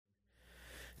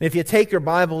If you take your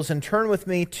Bibles and turn with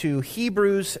me to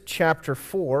Hebrews chapter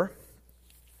 4.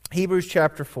 Hebrews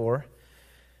chapter 4.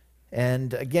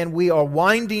 And again, we are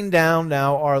winding down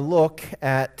now our look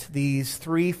at these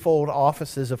threefold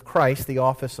offices of Christ, the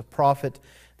office of prophet,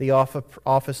 the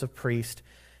office of priest,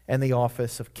 and the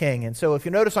office of king. And so if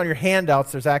you notice on your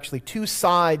handouts, there's actually two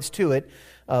sides to it.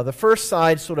 The first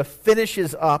side sort of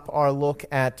finishes up our look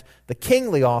at the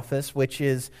kingly office, which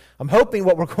is, I'm hoping,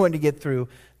 what we're going to get through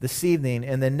this evening.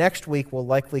 And then next week, we'll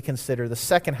likely consider the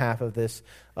second half of this,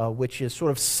 which is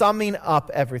sort of summing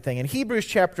up everything. And Hebrews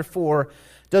chapter 4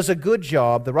 does a good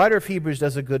job, the writer of Hebrews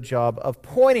does a good job of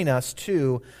pointing us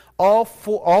to all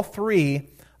three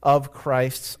of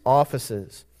Christ's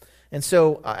offices. And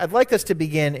so I'd like us to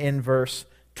begin in verse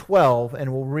 12,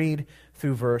 and we'll read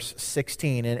through verse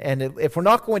 16. And if we're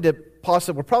not going to,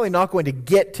 we're probably not going to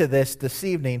get to this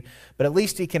evening, but at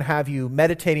least he can have you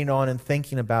meditating on and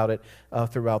thinking about it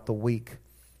throughout the week.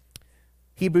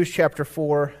 Hebrews chapter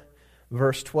 4,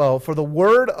 verse 12. For the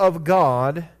word of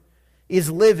God is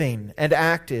living and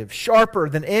active, sharper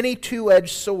than any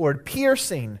two-edged sword,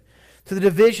 piercing to the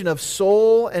division of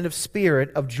soul and of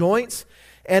spirit, of joints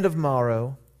and of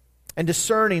marrow, and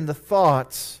discerning the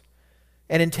thoughts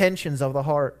and intentions of the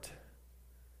heart.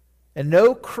 And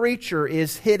no creature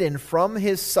is hidden from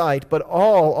his sight, but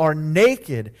all are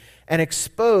naked and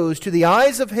exposed to the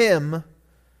eyes of him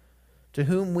to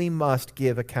whom we must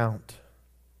give account.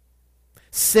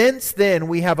 Since then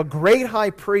we have a great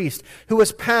high priest who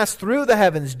has passed through the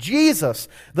heavens, Jesus,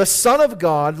 the Son of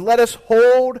God, let us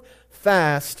hold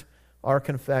fast our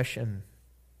confession.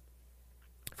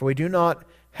 For we do not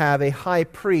have a high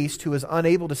priest who is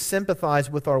unable to sympathize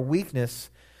with our weakness,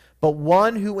 but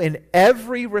one who in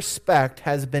every respect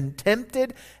has been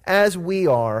tempted as we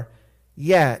are,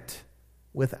 yet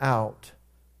without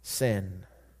sin.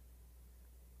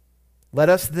 Let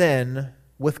us then,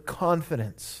 with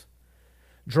confidence,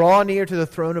 draw near to the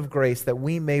throne of grace that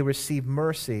we may receive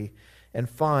mercy and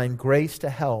find grace to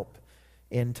help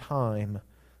in time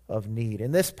of need.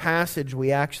 In this passage,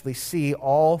 we actually see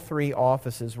all three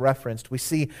offices referenced. We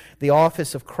see the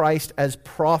office of Christ as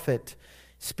prophet,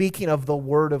 speaking of the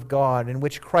Word of God, in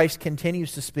which Christ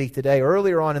continues to speak today.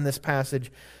 Earlier on in this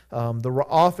passage, the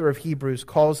author of Hebrews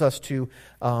calls us to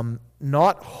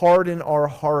not harden our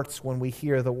hearts when we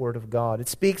hear the Word of God. It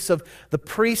speaks of the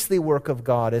priestly work of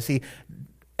God as he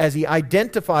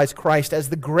identifies Christ as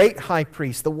the great high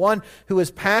priest, the one who has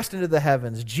passed into the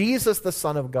heavens, Jesus the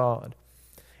Son of God.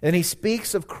 And he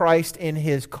speaks of Christ in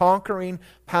his conquering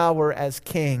power as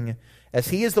king, as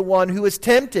he is the one who is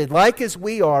tempted like as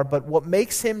we are, but what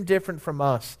makes him different from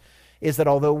us is that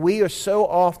although we are so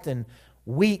often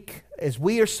weak, as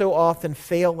we are so often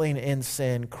failing in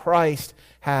sin, Christ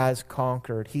has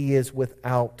conquered. He is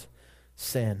without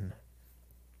sin.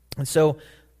 And so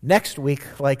next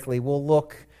week, likely, we'll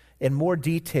look in more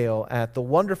detail at the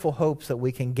wonderful hopes that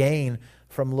we can gain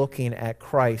from looking at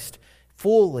Christ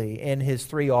fully in his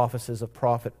three offices of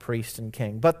prophet, priest, and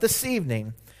king. But this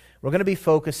evening, we're going to be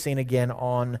focusing again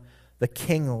on the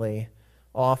kingly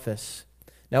office.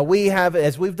 Now we have,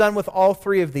 as we've done with all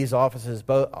three of these offices,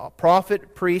 both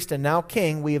prophet, priest, and now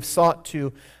king, we have sought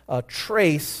to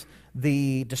trace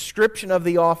the description of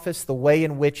the office, the way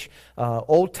in which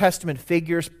Old Testament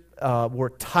figures were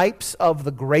types of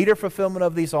the greater fulfillment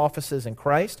of these offices in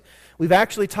Christ. We've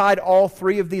actually tied all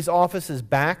three of these offices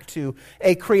back to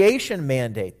a creation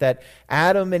mandate, that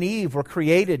Adam and Eve were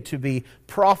created to be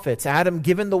prophets. Adam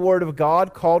given the word of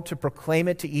God, called to proclaim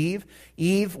it to Eve.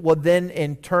 Eve would then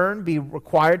in turn be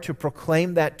required to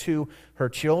proclaim that to her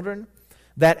children.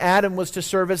 That Adam was to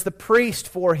serve as the priest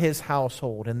for his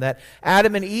household, and that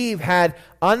Adam and Eve had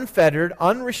unfettered,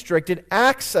 unrestricted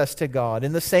access to God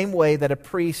in the same way that a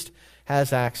priest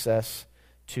has access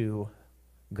to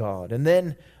God. And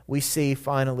then we see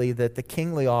finally that the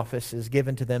kingly office is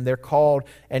given to them. They're called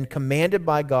and commanded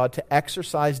by God to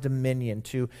exercise dominion,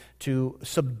 to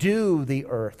subdue the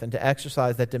earth and to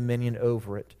exercise that dominion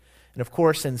over it. And of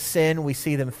course, in sin, we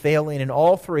see them failing in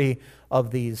all three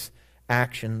of these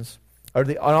actions,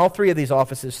 on all three of these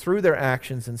offices through their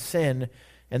actions in sin.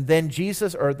 And then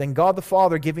then God the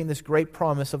Father giving this great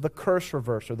promise of the curse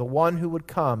reverser, the one who would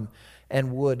come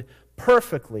and would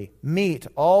perfectly meet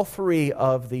all three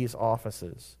of these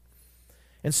offices.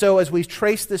 And so as we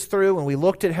traced this through and we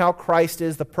looked at how Christ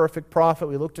is the perfect prophet,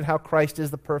 we looked at how Christ is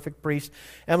the perfect priest,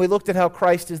 and we looked at how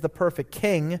Christ is the perfect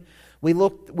king, we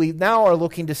now are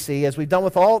looking to see, as we've done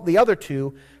with all the other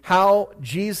two, how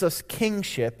Jesus'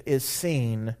 kingship is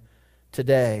seen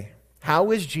today. How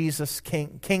is Jesus'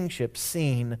 kingship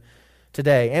seen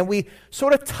today. And we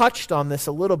sort of touched on this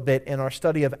a little bit in our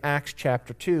study of Acts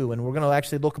chapter 2, and we're going to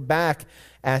actually look back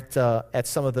at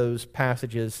some of those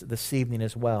passages this evening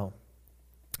as well.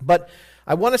 But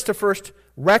I want us to first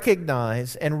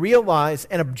recognize and realize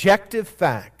an objective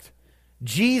fact.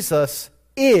 Jesus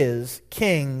is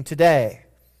King today.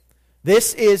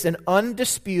 This is an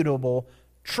undisputable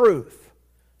truth.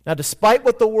 Now, despite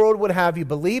what the world would have you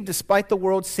believe, despite the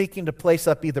world seeking to place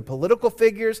up either political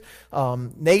figures,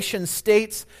 nation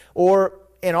states, or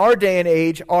in our day and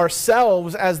age,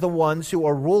 ourselves as the ones who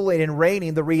are ruling and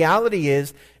reigning, the reality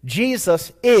is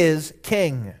Jesus is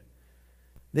King.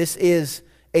 This is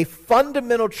a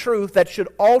fundamental truth that should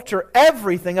alter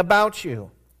everything about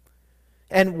you.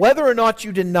 And whether or not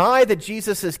you deny that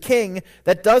Jesus is King,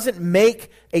 that doesn't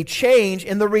make a change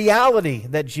in the reality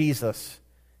that Jesus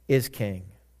is King.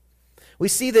 We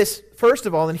see this, first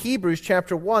of all, in Hebrews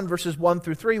chapter 1, verses 1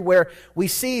 through 3, where we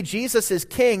see Jesus is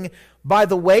King by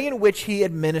the way in which he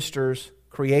administers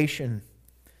creation.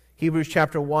 Hebrews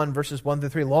chapter 1, verses 1 through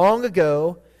 3. Long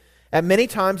ago, at many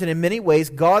times and in many ways,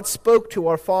 God spoke to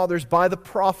our fathers by the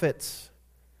prophets.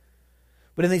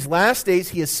 But in these last days,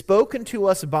 he has spoken to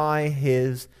us by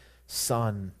his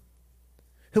Son,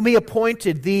 whom he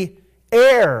appointed the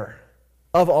heir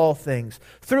of all things,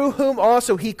 through whom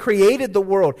also he created the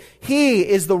world. He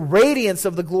is the radiance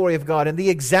of the glory of God and the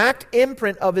exact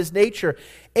imprint of his nature,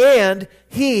 and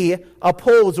he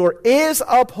upholds or is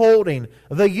upholding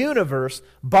the universe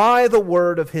by the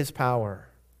word of his power.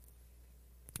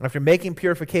 After making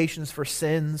purifications for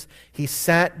sins, he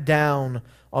sat down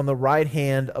on the right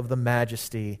hand of the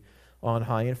Majesty on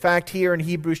high. In fact, here in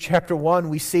Hebrews chapter 1,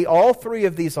 we see all three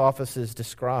of these offices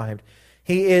described.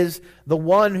 He is the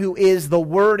one who is the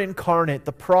Word incarnate,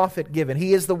 the prophet given.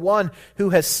 He is the one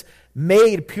who has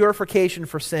made purification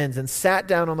for sins and sat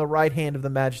down on the right hand of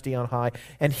the Majesty on high.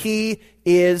 And he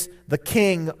is the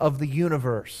King of the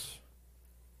universe.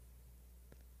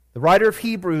 The writer of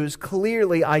Hebrews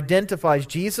clearly identifies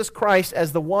Jesus Christ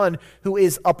as the one who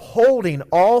is upholding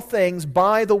all things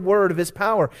by the word of his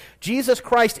power. Jesus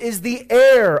Christ is the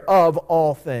heir of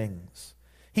all things.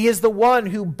 He is the one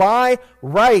who by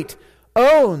right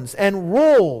owns and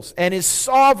rules and is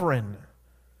sovereign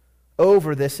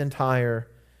over this entire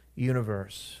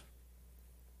universe.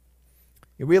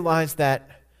 You realize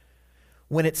that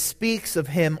when it speaks of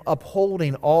him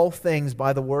upholding all things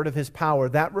by the word of his power,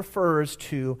 that refers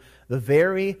to the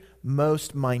very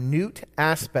most minute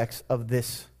aspects of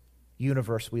this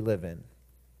universe we live in.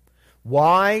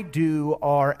 Why do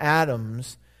our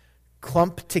atoms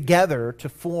clump together to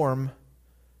form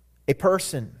a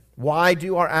person? Why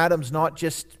do our atoms not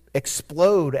just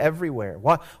explode everywhere?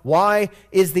 Why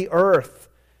is the earth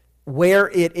where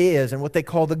it is and what they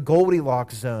call the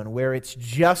Goldilocks zone, where it's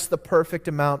just the perfect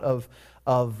amount of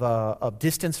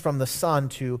distance from the sun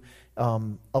to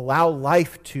allow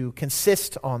life to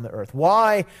consist on the earth?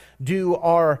 Why do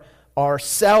our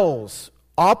cells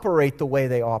operate the way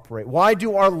they operate? Why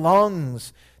do our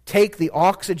lungs take the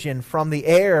oxygen from the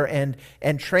air and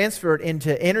transfer it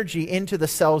into energy into the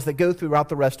cells that go throughout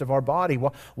the rest of our body?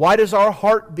 Why does our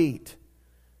heart beat?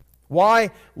 Why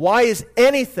is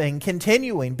anything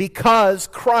continuing? Because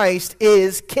Christ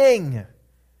is King.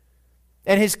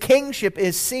 And his kingship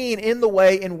is seen in the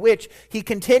way in which he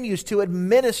continues to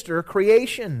administer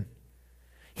creation.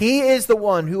 He is the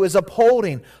one who is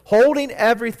holding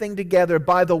everything together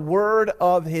by the word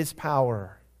of his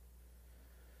power.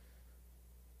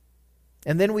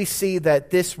 And then we see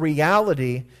that this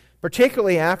reality,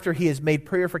 particularly after he has made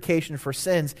purification for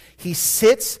sins, he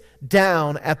sits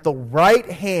down at the right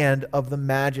hand of the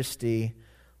Majesty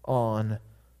on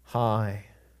high.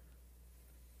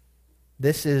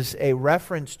 This is a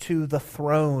reference to the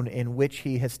throne in which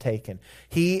he has taken.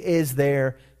 He is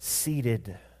there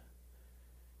seated.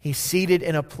 He's seated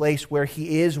in a place where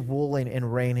he is ruling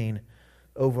and reigning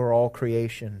over all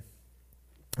creation.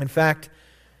 In fact,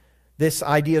 this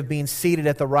idea of being seated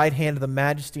at the right hand of the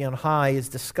Majesty on high is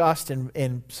discussed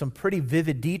in some pretty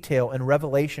vivid detail in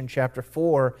Revelation chapter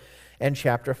 4 and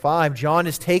chapter 5. John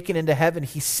is taken into heaven.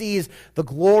 He sees the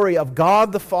glory of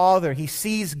God the Father. He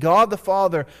sees God the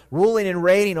Father ruling and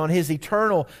reigning on his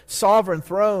eternal sovereign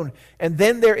throne. And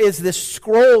then there is this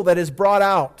scroll that is brought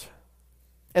out.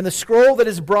 And the scroll that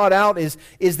is brought out is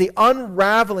the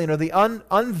unraveling or the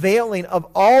unveiling of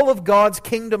all of God's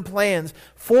kingdom plans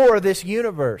for this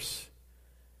universe.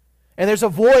 And there's a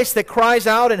voice that cries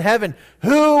out in heaven,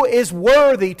 "Who is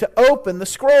worthy to open the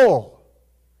scroll?"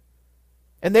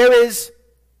 And there is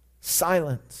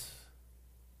silence.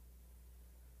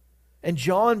 And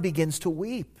John begins to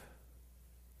weep.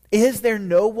 Is there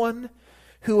no one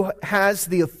who has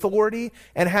the authority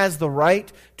and has the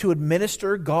right to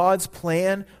administer God's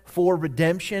plan for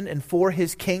redemption and for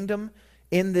His kingdom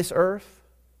in this earth?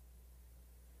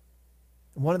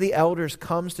 One of the elders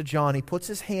comes to John, he puts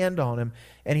his hand on him,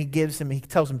 and he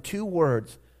tells him 2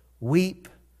 words, weep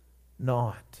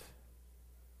not.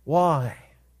 Why?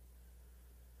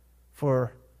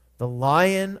 For the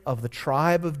Lion of the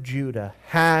tribe of Judah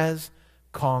has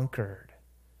conquered,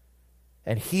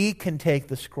 and He can take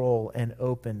the scroll and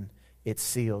open its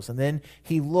seals. And then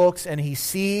he looks and he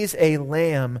sees a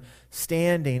lamb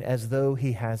standing as though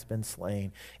he has been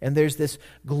slain. And there's this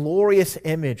glorious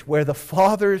image where the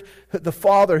Father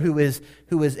who is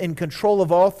in control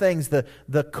of all things,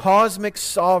 the cosmic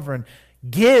sovereign,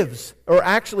 gives, or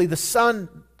actually the Son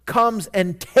comes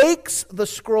and takes the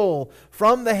scroll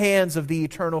from the hands of the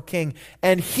eternal King,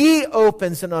 and He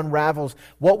opens and unravels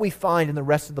what we find in the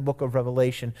rest of the book of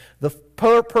Revelation, the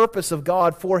purpose of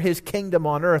God for His kingdom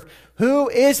on earth. Who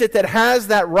is it that has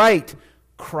that right?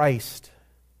 Christ.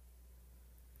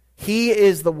 He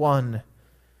is the one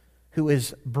who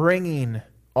is bringing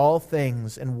all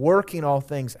things and working all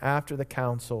things after the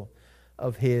counsel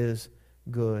of His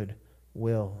good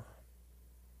will.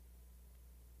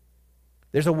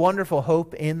 There's a wonderful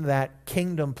hope in that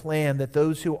kingdom plan that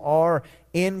those who are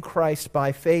in Christ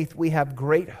by faith, we have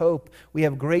great hope, we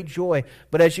have great joy.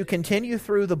 But as you continue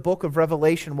through the book of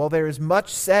Revelation, while there is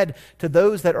much said to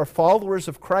those that are followers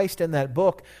of Christ in that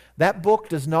book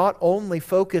does not only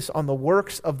focus on the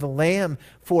works of the Lamb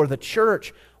for the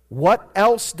church. What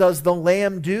else does the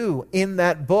Lamb do in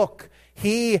that book?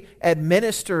 He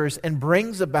administers and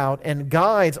brings about and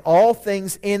guides all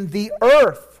things in the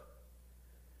earth.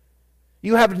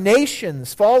 You have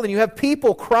nations falling. You have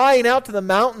people crying out to the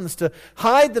mountains to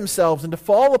hide themselves and to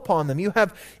fall upon them. You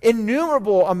have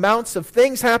innumerable amounts of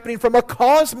things happening from a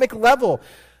cosmic level.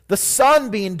 The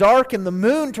sun being dark and the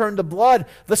moon turned to blood.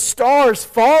 The stars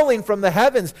falling from the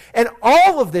heavens. And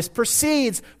all of this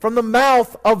proceeds from the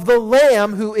mouth of the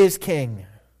Lamb who is King.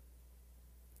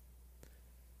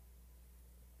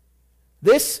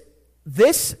 This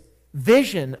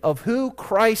vision of who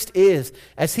Christ is,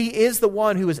 as He is the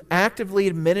one who is actively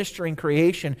administering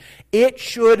creation, it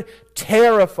should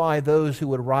terrify those who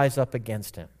would rise up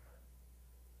against Him.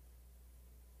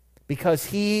 Because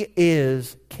He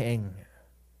is King.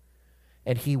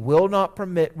 And He will not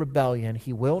permit rebellion.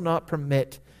 He will not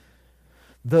permit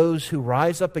those who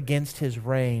rise up against His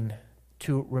reign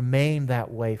to remain that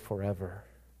way forever.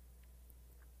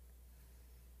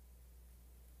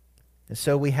 And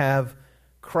so we have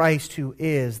Christ, who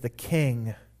is the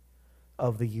King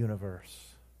of the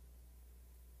universe.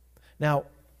 Now,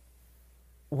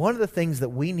 one of the things that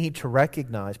we need to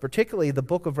recognize, particularly the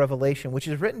book of Revelation, which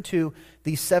is written to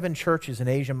these 7 churches in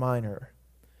Asia Minor,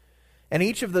 and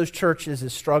each of those churches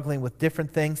is struggling with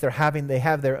different things. They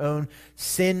have their own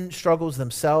sin struggles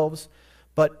themselves,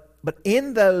 but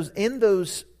in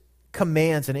those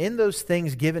commands and in those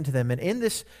things given to them, and in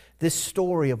this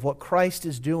story of what Christ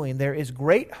is doing, there is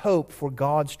great hope for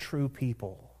God's true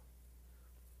people.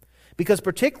 Because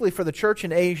particularly for the church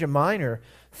in Asia Minor,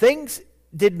 things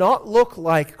did not look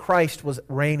like Christ was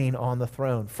reigning on the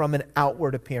throne from an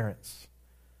outward appearance.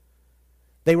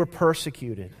 They were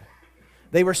persecuted.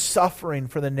 They were suffering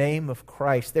for the name of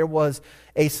Christ. There was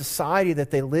a society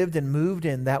that they lived and moved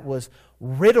in that was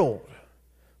riddled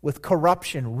with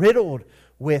corruption, riddled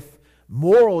with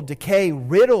moral decay,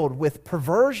 riddled with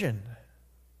perversion.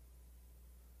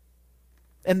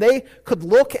 And they could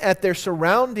look at their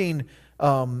surrounding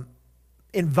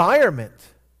environment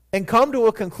and come to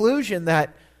a conclusion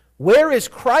that, where is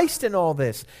Christ in all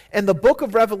this? And the book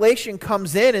of Revelation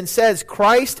comes in and says,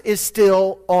 Christ is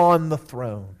still on the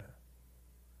throne.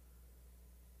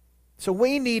 So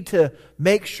we need to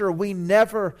make sure we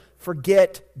never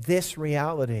forget this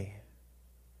reality.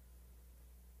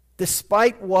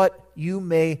 Despite what you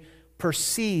may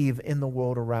perceive in the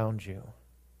world around you,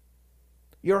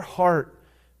 your heart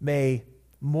may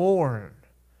mourn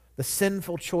the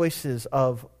sinful choices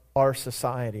of our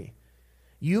society.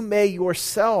 You may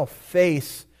yourself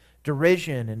face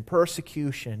derision and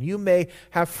persecution. You may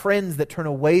have friends that turn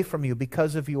away from you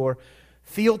because of your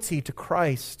fealty to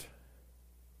Christ.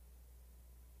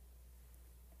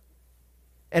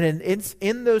 And it's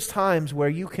in those times where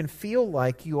you can feel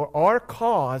like our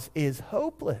cause is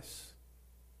hopeless.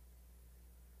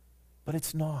 But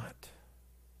it's not.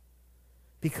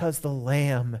 Because the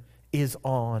Lamb is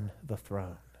on the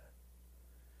throne.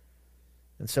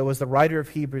 And so as the writer of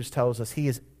Hebrews tells us, He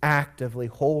is actively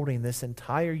holding this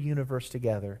entire universe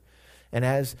together. And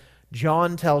as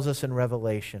John tells us in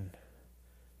Revelation,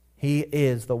 He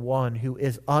is the one who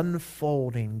is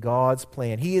unfolding God's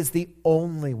plan. He is the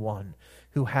only one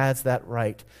who has that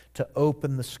right to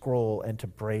open the scroll and to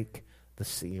break the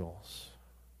seals.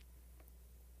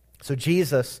 So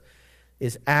Jesus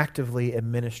is actively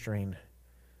administering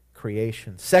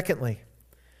creation. Secondly,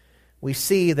 we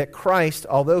see that Christ,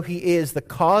 although He is the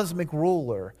cosmic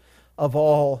ruler of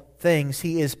all things,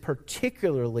 He is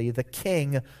particularly the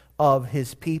King of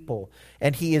His people.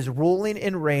 And He is ruling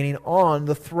and reigning on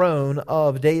the throne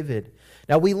of David.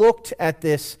 Now, we looked at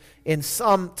this to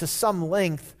some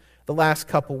length the last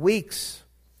couple weeks.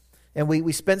 And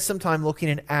we spent some time looking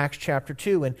in Acts chapter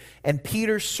 2 and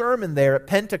Peter's sermon there at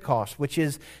Pentecost, which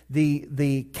is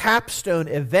the capstone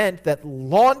event that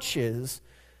launches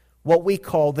what we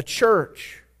call the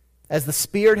church, as the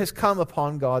Spirit has come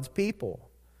upon God's people.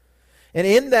 And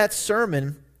in that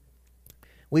sermon,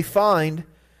 we find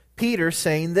Peter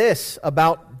saying this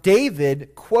about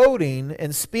David quoting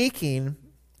and speaking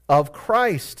of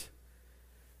Christ.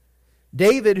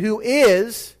 David, who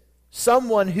is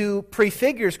someone who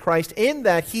prefigures Christ in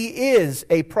that he is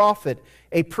a prophet,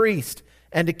 a priest,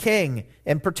 and a king.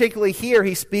 And particularly here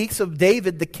he speaks of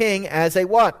David the king as a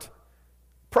what?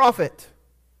 Prophet.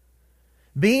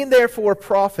 Being therefore a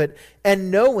prophet,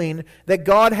 and knowing that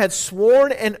God had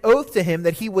sworn an oath to him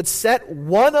that He would set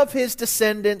one of His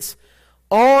descendants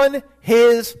on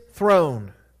His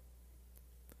throne.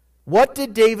 What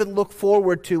did David look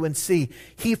forward to and see?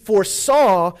 He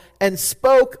foresaw and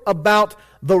spoke about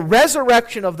the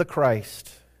resurrection of the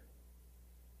Christ.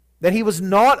 That He was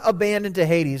not abandoned to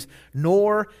Hades,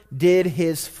 nor did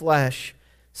His flesh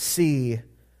see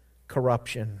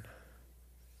corruption.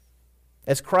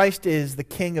 As Christ is the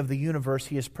King of the universe,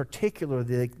 He is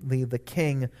particularly the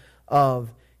King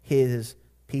of His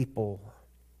people.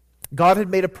 God had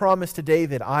made a promise to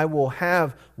David, I will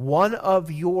have one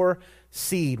of your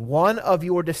seed, one of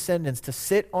your descendants to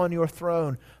sit on your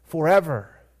throne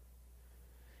forever.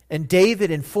 And David,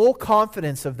 in full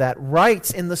confidence of that,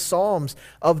 writes in the Psalms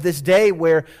of this day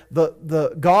where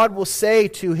the God will say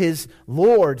to His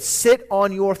Lord, sit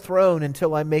on your throne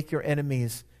until I make your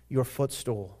enemies your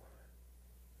footstool.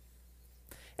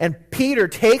 And Peter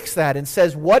takes that and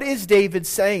says, what is David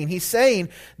saying? He's saying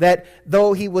that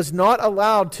though he was not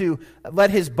allowed to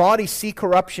let his body see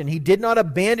corruption, he did not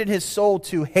abandon his soul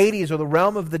to Hades or the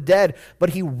realm of the dead,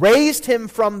 but He raised him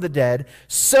from the dead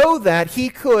so that he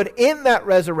could, in that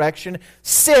resurrection,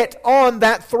 sit on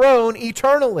that throne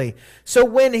eternally. So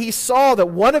when he saw that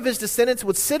one of his descendants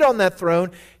would sit on that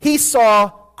throne, he saw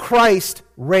Christ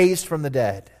raised from the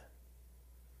dead.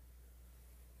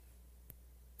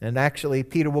 And actually,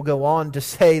 Peter will go on to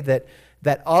say that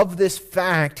of this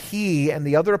fact, he and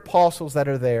the other apostles that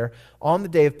are there on the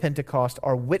day of Pentecost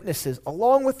are witnesses,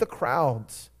 along with the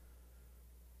crowds,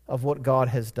 of what God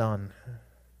has done.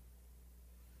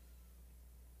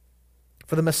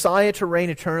 For the Messiah to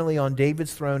reign eternally on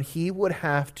David's throne, He would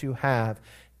have to have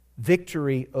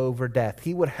victory over death.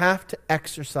 He would have to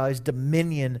exercise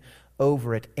dominion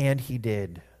over it, and He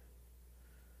did.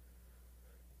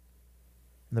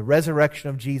 And the resurrection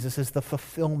of Jesus is the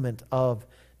fulfillment of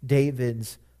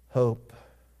David's hope.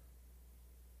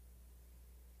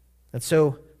 And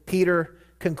so Peter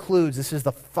concludes, this is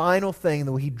the final thing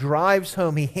that he drives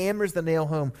home, he hammers the nail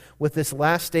home with this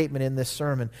last statement in this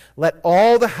sermon. Let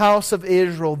all the house of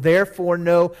Israel therefore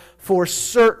know for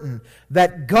certain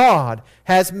that God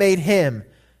has made Him,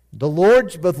 the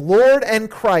Lord, both Lord and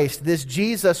Christ, this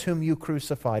Jesus whom you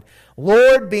crucified.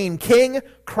 Lord being King,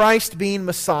 Christ being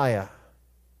Messiah.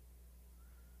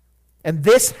 And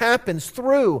this happens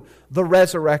through the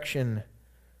resurrection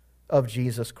of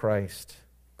Jesus Christ.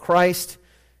 Christ,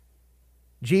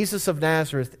 Jesus of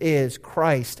Nazareth, is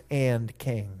Christ and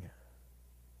King.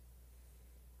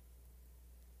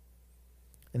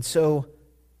 And so,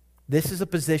 this is a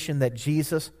position that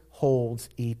Jesus holds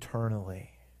eternally.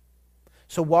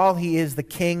 So while He is the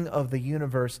King of the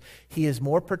universe, He is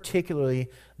more particularly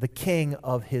the King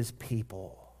of His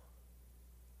people.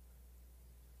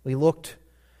 We looked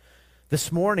this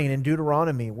morning in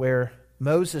Deuteronomy where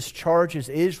Moses charges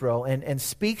Israel and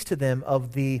speaks to them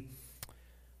of the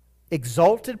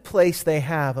exalted place they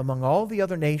have among all the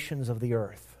other nations of the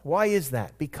earth. Why is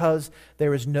that? Because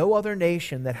there is no other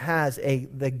nation that has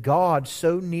the God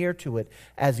so near to it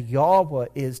as Yahweh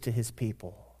is to His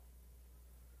people.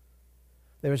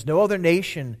 There is no other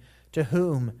nation to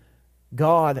whom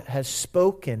God has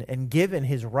spoken and given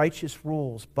His righteous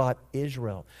rules but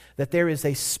Israel. That there is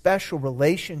a special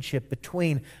relationship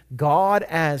between God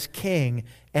as King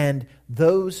and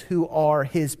those who are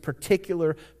His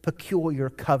particular, peculiar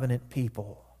covenant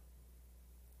people.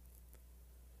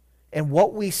 And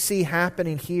what we see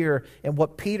happening here and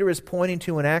what Peter is pointing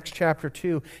to in Acts chapter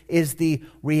 2 is the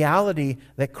reality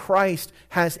that Christ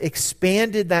has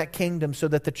expanded that kingdom so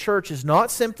that the church is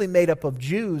not simply made up of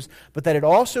Jews, but that it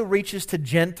also reaches to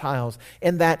Gentiles,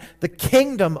 and that the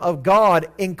kingdom of God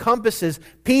encompasses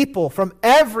people from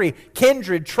every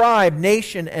kindred, tribe,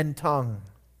 nation, and tongue.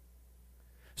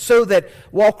 So that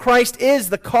while Christ is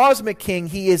the cosmic king,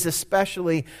 he is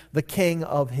especially the king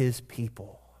of his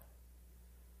people.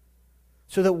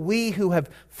 So that we who have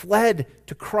fled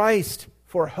to Christ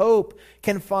for hope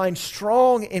can find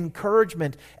strong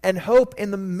encouragement and hope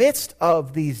in the midst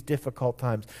of these difficult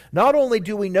times. Not only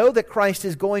do we know that Christ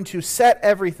is going to set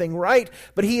everything right,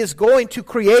 but he is going to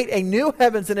create a new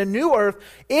heavens and a new earth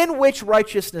in which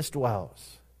righteousness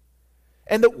dwells.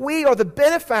 And that we are the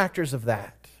benefactors of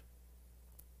that.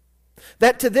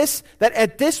 That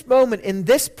at this moment, in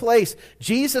this place,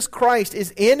 Jesus Christ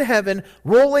is in heaven,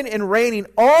 ruling and reigning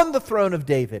on the throne of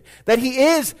David. That he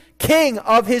is king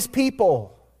of his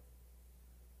people.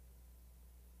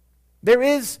 There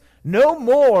is no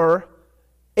more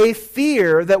a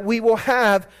fear that we will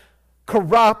have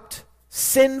corrupt,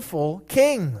 sinful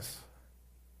kings.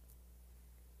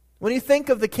 When you think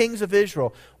of the kings of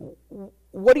Israel,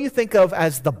 what do you think of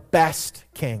as the best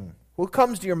king? What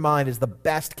comes to your mind as the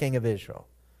best king of Israel?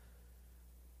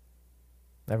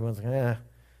 Everyone's like,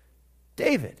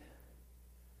 David.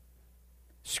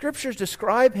 Scriptures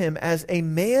describe him as a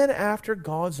man after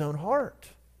God's own heart.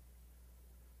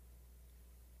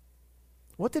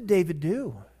 What did David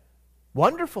do?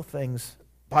 Wonderful things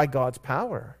by God's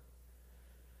power.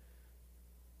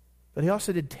 But he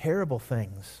also did terrible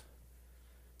things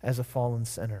as a fallen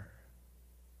sinner.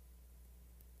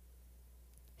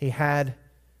 He had,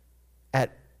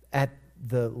 at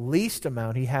the least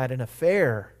amount, he had an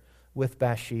affair with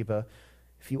Bathsheba.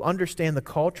 If you understand the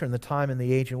culture and the time and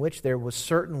the age in which, there was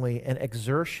certainly an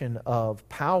exertion of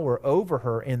power over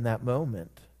her in that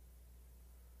moment,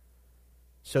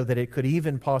 so that it could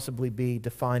even possibly be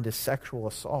defined as sexual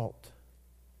assault.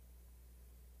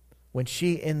 When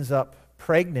she ends up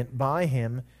pregnant by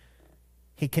him,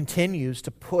 he continues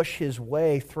to push his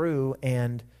way through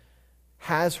and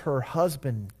has her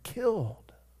husband killed.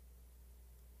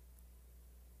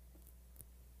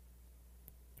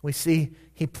 We see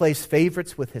he plays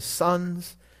favorites with his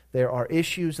sons. There are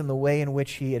issues in the way in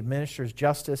which he administers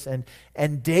justice.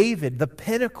 And David, the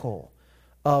pinnacle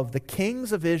of the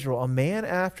kings of Israel, a man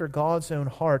after God's own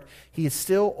heart, he is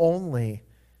still only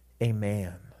a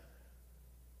man.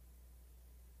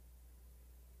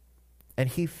 And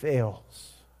he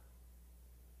fails.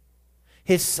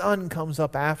 His son comes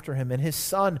up after him, and his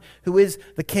son, who is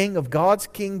the king of God's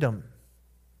kingdom,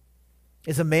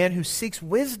 is a man who seeks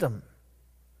wisdom.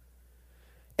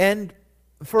 And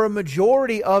for a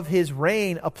majority of his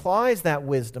reign applies that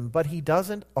wisdom, but he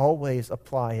doesn't always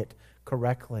apply it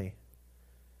correctly.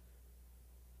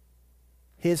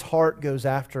 His heart goes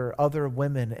after other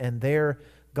women and their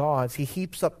gods. He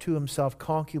heaps up to himself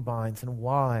concubines and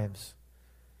wives.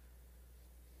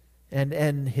 And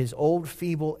in his old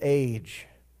feeble age,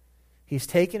 he's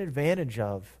taken advantage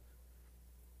of,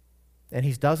 and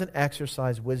he doesn't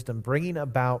exercise wisdom, bringing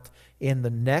about in the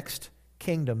next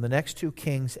kingdom, the next two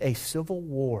kings, a civil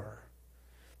war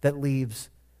that leaves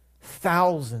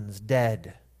thousands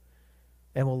dead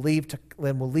and will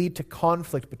lead to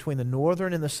conflict between the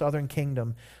northern and the southern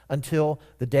kingdom until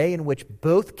the day in which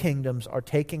both kingdoms are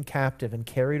taken captive and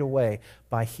carried away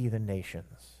by heathen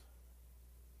nations.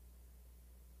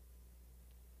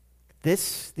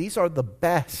 These are the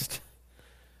best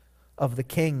of the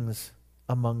kings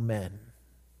among men.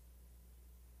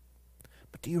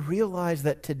 But do you realize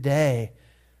that today,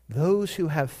 those who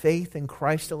have faith in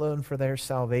Christ alone for their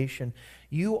salvation,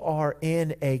 you are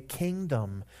in a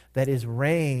kingdom that is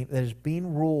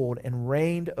being ruled and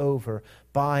reigned over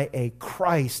by a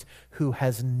Christ who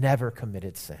has never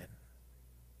committed sin.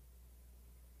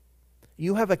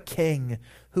 You have a king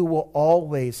who will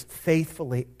always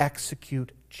faithfully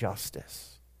execute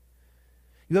justice.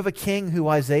 You have a king who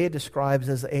Isaiah describes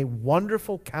as a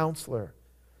wonderful counselor,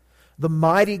 the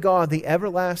mighty God, the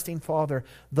everlasting Father,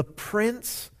 the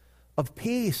Prince of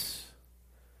Peace,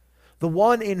 the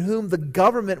one in whom the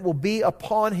government will be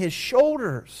upon his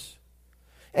shoulders.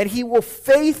 And he will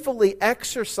faithfully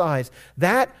exercise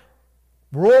that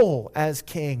role as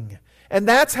king. And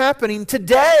that's happening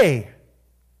today.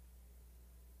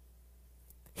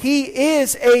 He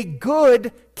is a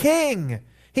good king.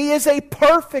 He is a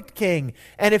perfect king.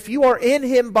 And if you are in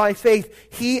him by faith,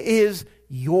 he is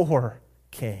your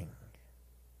king.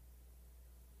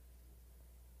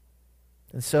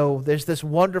 And so there's this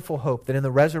wonderful hope that in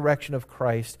the resurrection of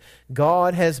Christ,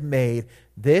 God has made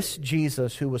this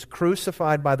Jesus who was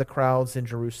crucified by the crowds in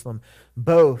Jerusalem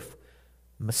both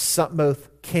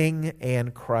King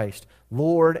and Christ,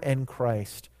 Lord and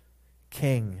Christ,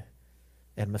 King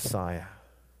and Messiah.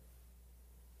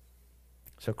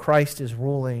 So Christ is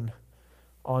ruling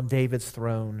on David's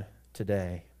throne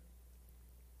today.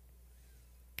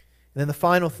 And then the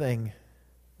final thing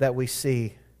that we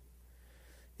see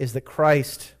is that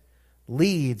Christ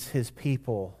leads his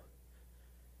people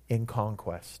in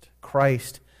conquest.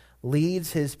 Christ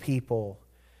leads his people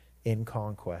in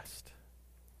conquest.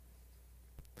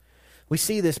 We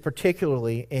see this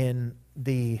particularly in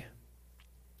the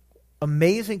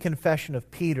amazing confession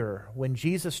of Peter when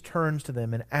Jesus turns to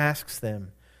them and asks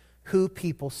them who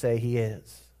people say he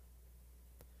is.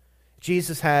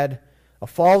 Jesus had a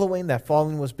following. That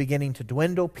following was beginning to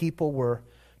dwindle. People were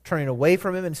turning away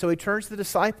from him. And so he turns to the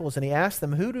disciples and he asks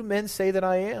them, who do men say that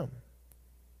I am?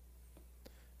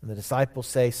 And the disciples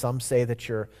say, some say that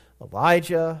you're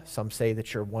Elijah, some say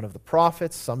that you're one of the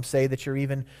prophets, some say that you're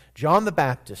even John the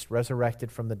Baptist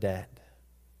resurrected from the dead.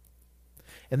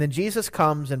 And then Jesus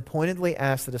comes and pointedly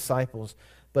asks the disciples,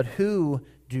 but who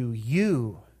do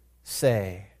you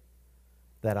say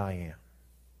that I am?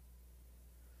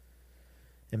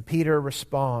 And Peter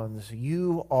responds,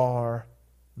 you are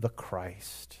the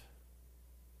Christ.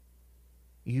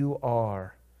 You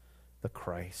are the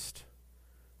Christ,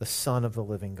 the Son of the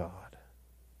living God.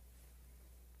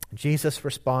 Jesus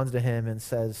responds to him and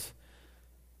says,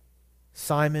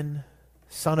 Simon,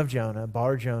 son of Jonah,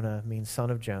 Bar Jonah means son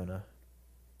of Jonah,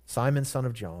 Simon, son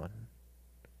of John,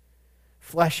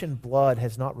 flesh and blood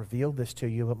has not revealed this to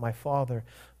you, but my Father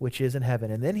which is in heaven.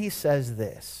 And then he says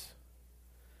this,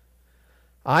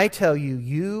 I tell you,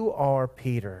 you are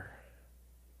Peter,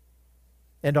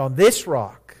 and on this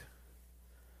rock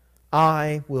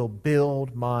I will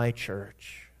build my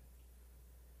church,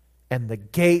 and the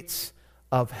gates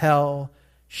of hell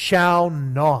shall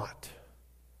not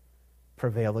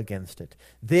prevail against it.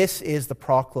 This is the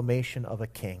proclamation of a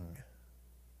king.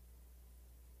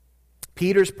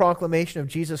 Peter's proclamation of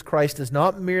Jesus Christ does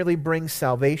not merely bring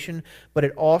salvation, but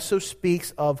it also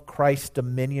speaks of Christ's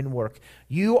dominion work.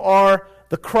 You are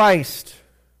the Christ,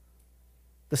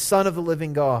 the Son of the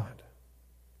living God.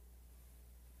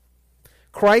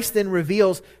 Christ then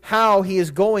reveals how he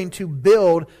is going to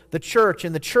build the church.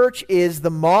 And the church is the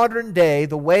modern day,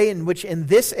 the way in which in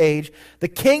this age the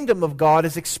kingdom of God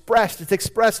is expressed. It's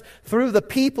expressed through the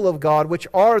people of God, which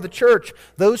are the church.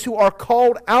 Those who are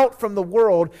called out from the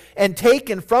world and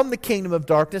taken from the kingdom of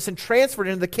darkness and transferred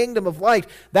into the kingdom of light.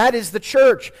 That is the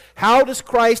church. How does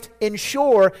Christ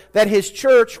ensure that his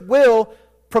church will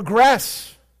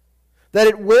progress? That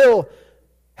it will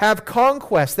have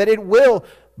conquest? That it will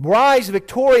rise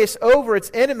victorious over its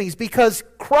enemies, because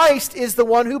Christ is the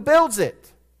one who builds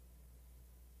it.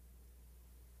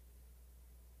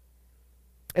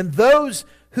 And those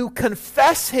who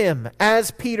confess him as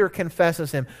Peter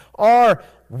confesses him are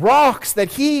rocks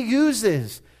that he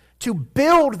uses to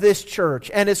build this church.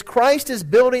 And as Christ is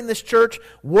building this church,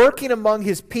 working among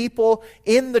his people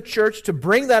in the church to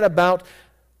bring that about,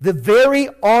 the very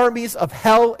armies of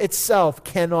hell itself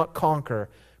cannot conquer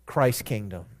Christ's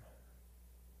kingdom.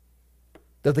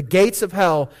 Though the gates of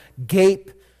hell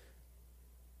gape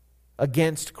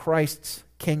against Christ's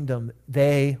kingdom,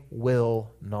 they will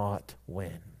not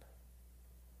win.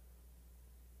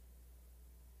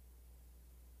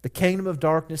 The kingdom of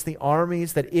darkness, the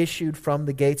armies that issued from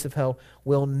the gates of hell,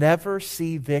 will never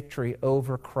see victory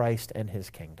over Christ and his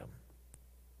kingdom.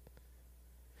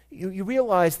 You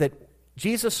realize that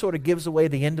Jesus sort of gives away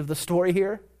the end of the story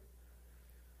here?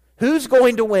 Who's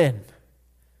going to win?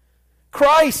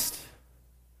 Christ!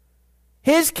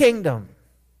 His kingdom.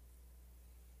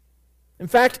 In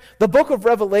fact, the book of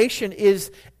Revelation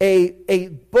is a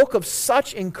book of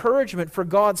such encouragement for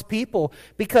God's people,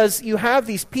 because you have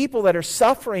these people that are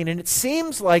suffering and it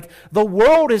seems like the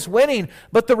world is winning,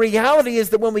 but the reality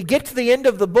is that when we get to the end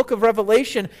of the book of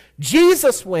Revelation,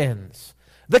 Jesus wins.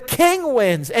 The King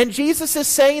wins. And Jesus is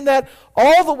saying that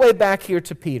all the way back here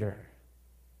to Peter.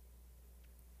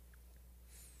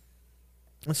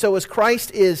 And so as Christ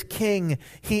is king,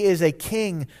 he is a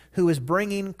king who is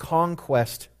bringing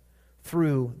conquest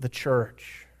through the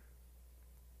church.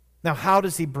 Now, how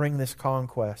does he bring this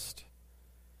conquest?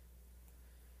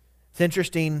 It's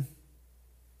interesting.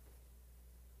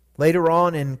 Later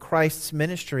on in Christ's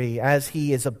ministry, as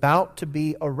he is about to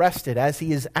be arrested, as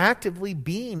he is actively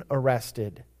being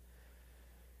arrested,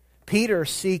 Peter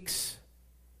seeks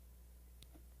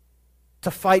to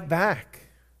fight back.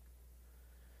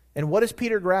 And what does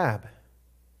Peter grab?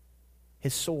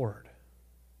 His sword.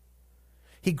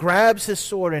 He grabs his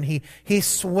sword and he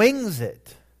swings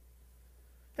it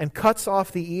and cuts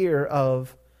off the ear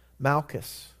of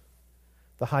Malchus,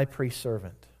 the high priest's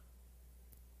servant.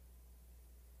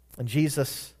 And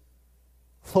Jesus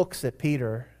looks at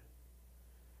Peter,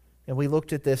 and we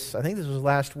looked at this, I think this was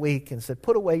last week, and said,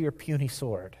 put away your puny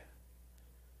sword.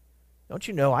 Don't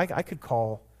you know, I could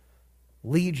call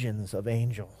legions of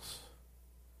angels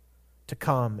to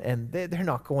come, and they're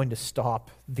not going to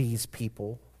stop these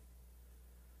people.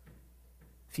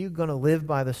 If you're going to live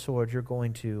by the sword, you're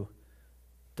going to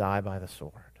die by the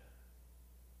sword.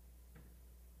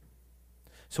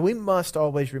 So we must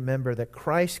always remember that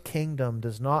Christ's kingdom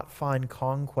does not find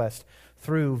conquest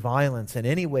through violence in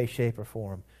any way, shape, or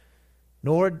form.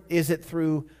 Nor is it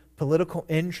through political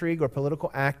intrigue or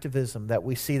political activism that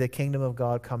we see the kingdom of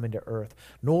God come into earth.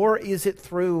 Nor is it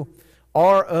through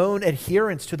our own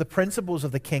adherence to the principles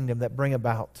of the kingdom that bring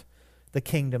about the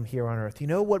kingdom here on earth. You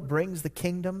know what brings the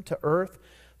kingdom to earth?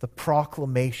 The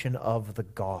proclamation of the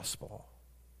gospel.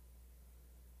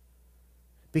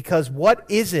 Because what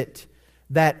is it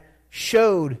that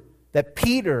showed that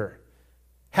Peter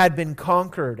had been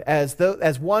conquered as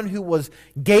one who was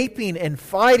gaping and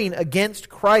fighting against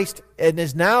Christ and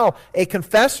is now a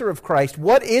confessor of Christ?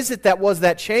 What is it that was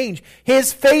that change?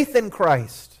 His faith in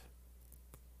Christ.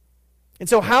 And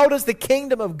so how does the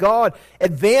kingdom of God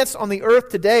advance on the earth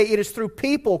today? It is through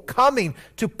people coming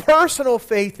to personal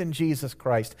faith in Jesus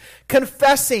Christ,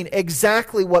 confessing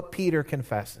exactly what Peter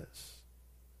confesses.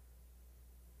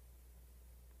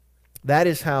 That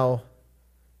is how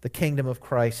the kingdom of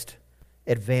Christ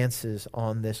advances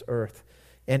on this earth.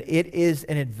 And it is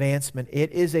an advancement.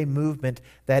 It is a movement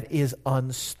that is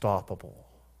unstoppable.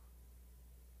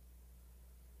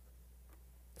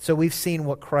 So we've seen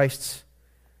what Christ's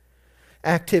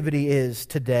activity is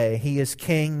today. He is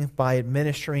king by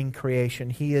administering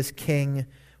creation. He is king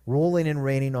ruling and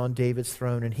reigning on David's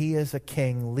throne. And he is a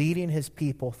king leading his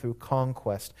people through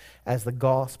conquest as the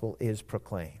gospel is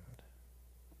proclaimed.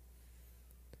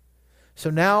 So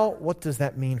now, what does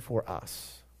that mean for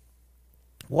us?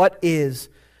 What is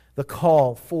the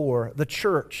call for the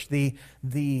church,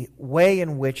 the way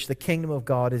in which the kingdom of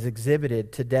God is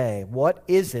exhibited today? What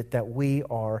is it that we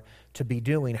are to be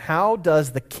doing? How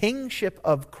does the kingship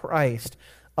of Christ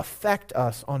affect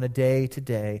us on a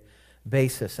day-to-day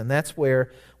basis? And that's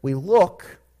where we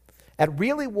look at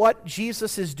really what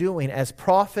Jesus is doing as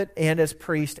prophet and as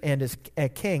priest and as a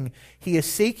king. He is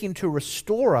seeking to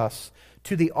restore us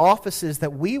to the offices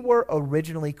that we were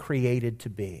originally created to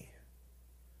be.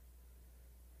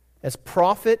 As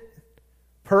prophet,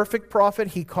 perfect prophet,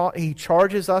 he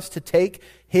charges us to take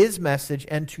his message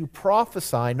and to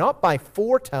prophesy, not by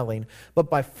foretelling, but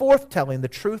by forthtelling the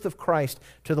truth of Christ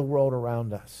to the world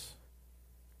around us.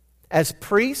 As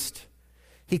priest,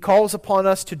 he calls upon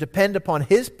us to depend upon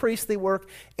his priestly work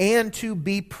and to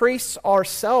be priests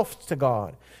ourselves to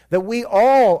God. That we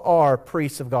all are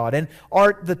priests of God. And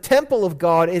the temple of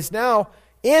God is now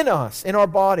in us, in our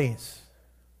bodies.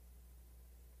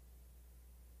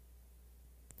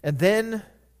 And then,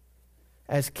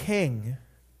 as king,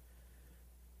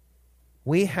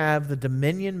 we have the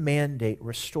dominion mandate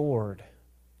restored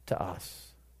to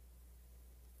us.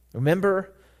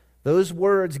 Remember those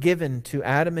words given to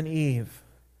Adam and Eve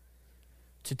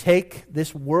to take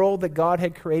this world that God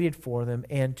had created for them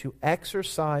and to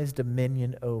exercise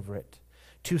dominion over it,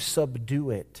 to subdue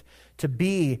it, to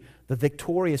be the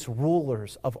victorious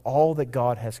rulers of all that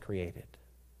God has created.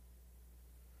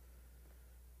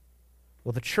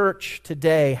 Well, the church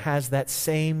today has that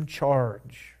same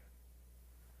charge.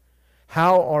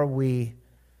 How are we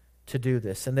to do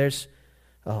this? And there's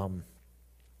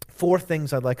 4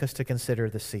 things I'd like us to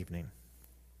consider this evening.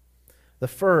 The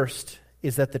first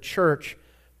is that the church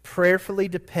prayerfully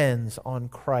depends on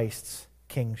Christ's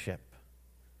kingship.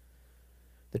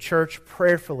 The church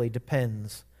prayerfully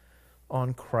depends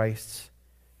on Christ's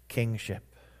kingship.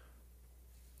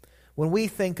 When we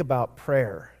think about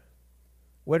prayer,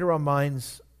 where do our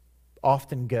minds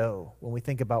often go when we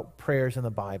think about prayers in the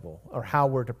Bible or how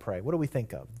we're to pray? What do we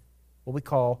think of? What we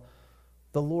call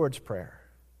the Lord's Prayer,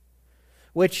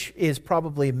 which is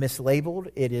probably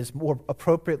mislabeled. It is more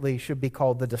appropriately should be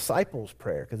called the disciples'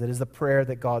 prayer, because it is the prayer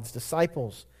that God's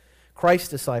disciples, Christ's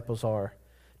disciples, are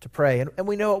to pray. And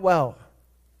we know it well.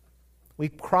 We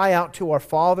cry out to our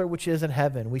Father which is in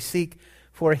heaven. We seek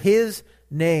for his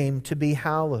name to be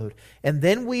hallowed. And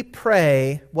then we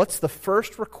pray, what's the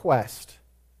first request?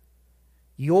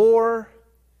 Your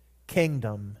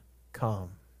kingdom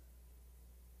come.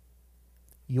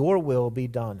 Your will be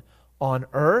done on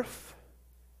earth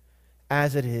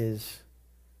as it is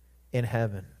in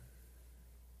heaven.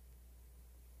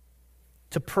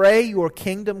 To pray your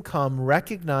kingdom come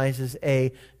recognizes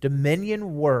a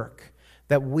dominion work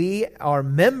that we are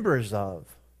members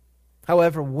of.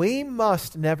 However, we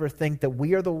must never think that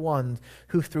we are the ones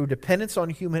who, through dependence on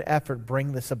human effort,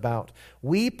 bring this about.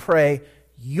 We pray,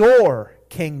 your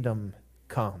kingdom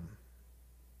come.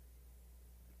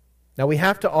 Now, we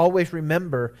have to always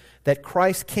remember that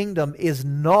Christ's kingdom is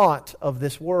not of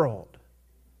this world.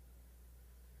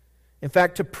 In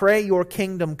fact, to pray your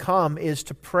kingdom come is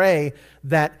to pray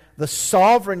that the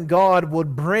sovereign God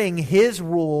would bring His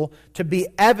rule to be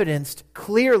evidenced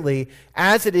clearly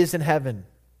as it is in heaven.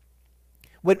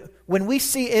 When we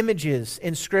see images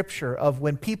in Scripture of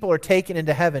when people are taken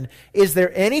into heaven, is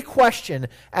there any question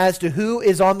as to who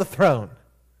is on the throne?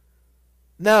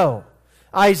 No.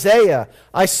 Isaiah,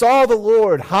 I saw the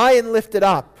Lord high and lifted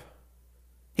up.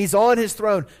 He's on His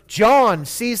throne. John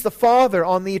sees the Father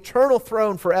on the eternal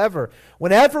throne forever.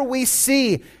 Whenever we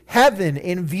see heaven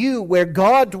in view where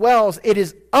God dwells, it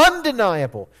is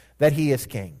undeniable that He is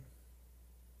King.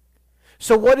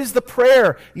 So what is the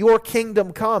prayer, your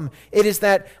kingdom come? It is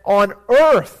that on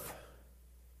earth,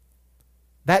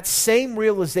 that same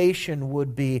realization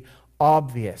would be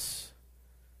obvious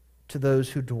to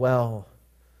those who dwell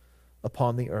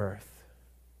upon the earth.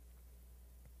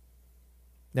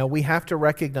 Now, we have to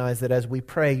recognize that as we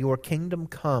pray, your kingdom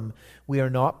come, we are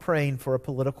not praying for a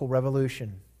political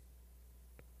revolution.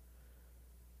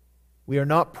 We are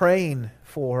not praying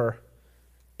for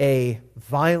a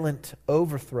violent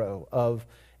overthrow of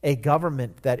a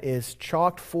government that is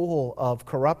chock full of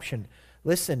corruption.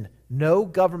 Listen, no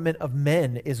government of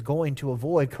men is going to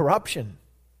avoid corruption.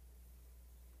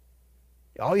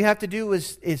 All you have to do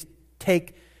is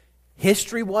take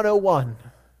History 101,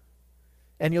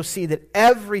 and you'll see that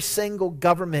every single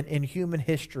government in human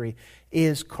history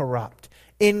is corrupt,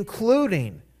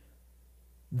 including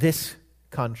this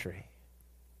country.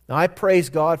 Now, I praise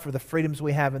God for the freedoms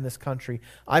we have in this country.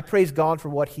 I praise God for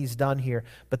what He's done here.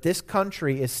 But this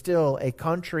country is still a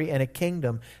country and a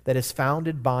kingdom that is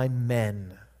founded by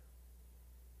men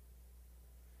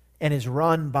and is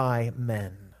run by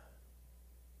men.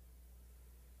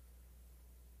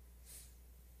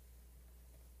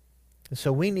 And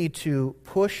so we need to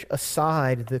push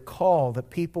aside the call that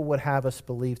people would have us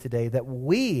believe today that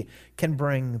we can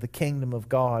bring the kingdom of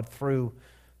God through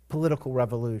political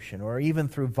revolution or even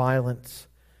through violence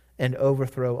and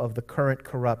overthrow of the current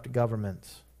corrupt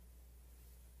governments.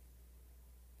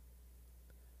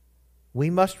 We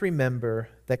must remember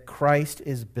that Christ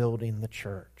is building the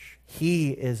church.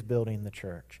 He is building the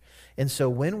church. And so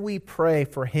when we pray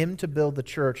for Him to build the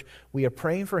church, we are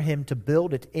praying for Him to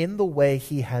build it in the way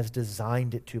He has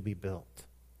designed it to be built.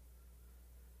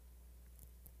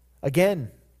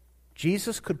 Again,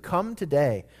 Jesus could come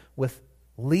today with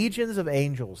legions of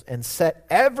angels and set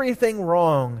everything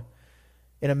wrong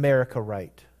in America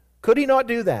right. Could He not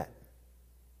do that?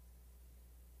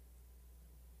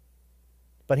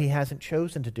 But He hasn't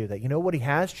chosen to do that. You know what He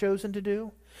has chosen to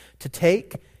do? To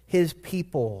take His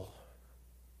people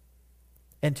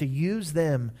and to use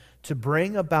them to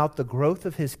bring about the growth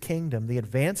of His kingdom, the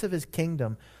advance of His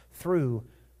kingdom through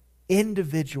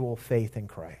individual faith in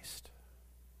Christ.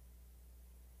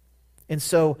 And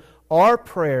so our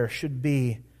prayer should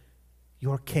be,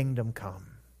 your kingdom come.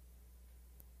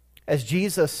 As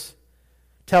Jesus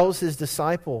tells His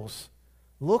disciples,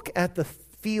 look at the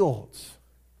fields.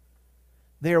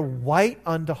 They're white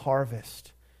unto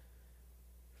harvest.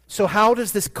 So how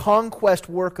does this conquest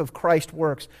work of Christ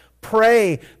works?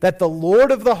 Pray that the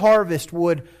Lord of the harvest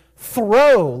would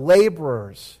throw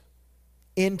laborers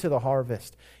into the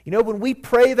harvest. You know, when we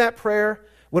pray that prayer,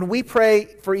 when we pray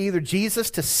for either Jesus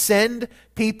to send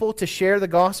people to share the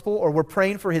gospel or we're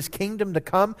praying for His kingdom to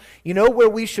come, you know where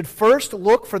we should first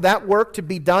look for that work to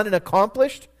be done and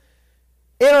accomplished?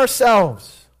 In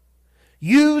ourselves.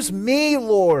 Use me,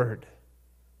 Lord,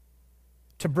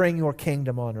 to bring your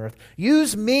kingdom on earth.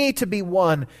 Use me to be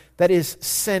one that is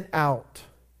sent out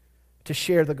to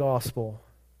share the gospel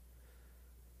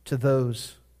to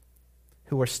those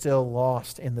who are still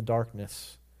lost in the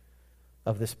darkness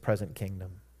of this present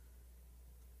kingdom.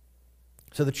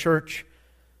 So the church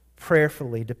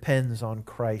prayerfully depends on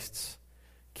Christ's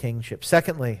kingship.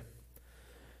 Secondly,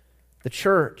 the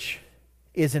church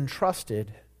is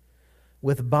entrusted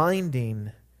with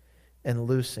binding and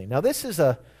loosing. Now this is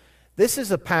a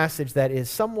passage that is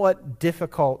somewhat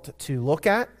difficult to look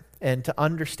at and to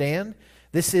understand.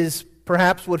 This is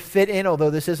perhaps would fit in, although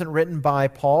this isn't written by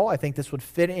Paul, I think this would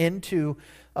fit into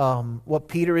what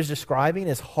Peter is describing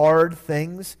as hard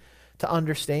things to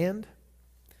understand.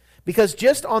 Because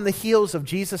just on the heels of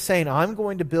Jesus saying, I'm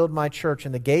going to build my church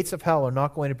and the gates of hell are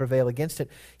not going to prevail against it,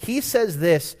 he says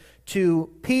this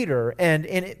to Peter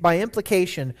and by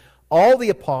implication, all the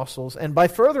apostles, and by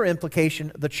further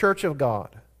implication, the church of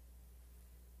God.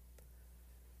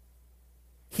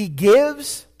 He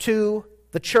gives to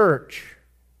the church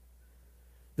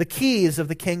the keys of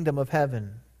the kingdom of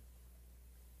heaven.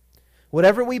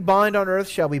 Whatever we bind on earth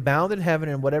shall be bound in heaven,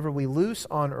 and whatever we loose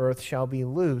on earth shall be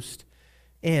loosed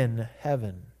in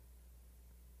heaven.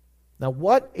 Now,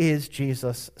 what is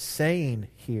Jesus saying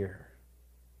here?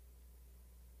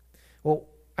 Well,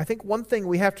 I think one thing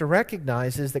we have to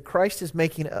recognize is that Christ is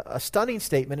making a stunning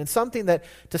statement, and something that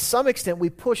to some extent we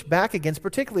push back against,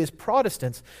 particularly as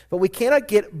Protestants, but we cannot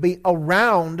be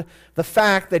around the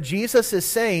fact that Jesus is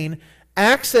saying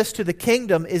access to the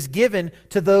kingdom is given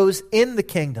to those in the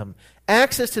kingdom.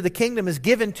 Access to the kingdom is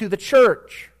given to the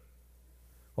church.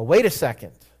 Well, wait a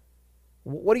second.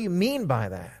 What do you mean by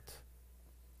that?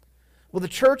 Well, the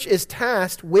church is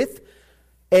tasked with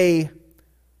a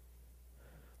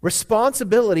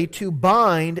responsibility to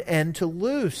bind and to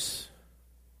loose.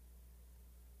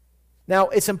 Now,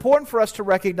 it's important for us to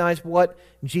recognize what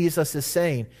Jesus is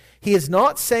saying. He is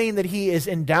not saying that he is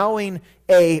endowing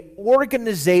an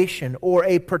organization or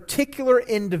a particular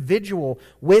individual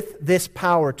with this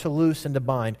power to loose and to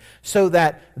bind, so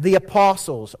that the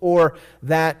apostles, or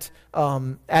that,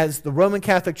 as the Roman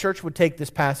Catholic Church would take this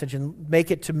passage and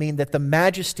make it to mean that the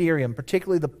magisterium,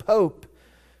 particularly the Pope,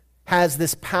 has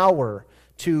this power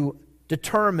to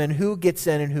determine who gets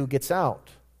in and who gets out.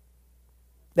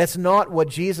 That's not what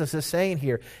Jesus is saying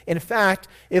here. In fact,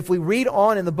 if we read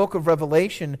on in the book of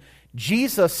Revelation,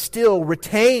 Jesus still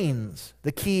retains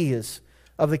the keys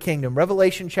of the kingdom.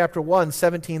 Revelation chapter 1,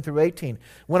 17 through 18.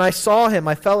 When I saw him,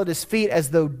 I fell at his feet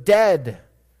as though dead.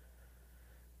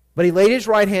 But he laid his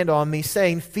right hand on me,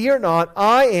 saying, Fear not,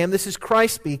 I am, this is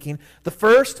Christ speaking, the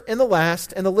first and the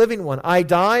last and the living one. I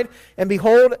died, and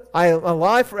behold, I am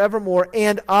alive forevermore,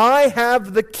 and I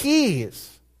have the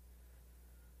keys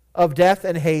of death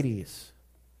and Hades.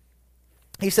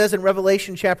 He says in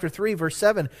Revelation chapter 3, verse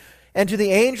 7, And to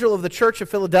the angel of the church of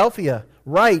Philadelphia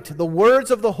write the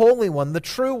words of the Holy One, the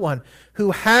true One,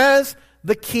 who has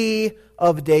the key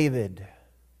of David,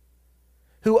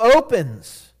 who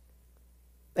opens,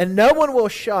 and no one will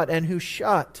shut, and who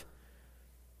shuts,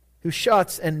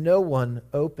 and no one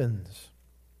opens.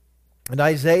 And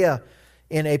Isaiah,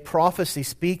 in a prophecy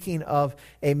speaking of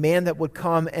a man that would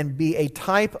come and be a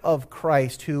type of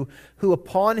Christ, who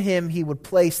upon him he would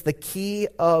place the key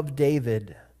of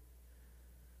David.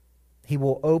 He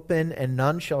will open and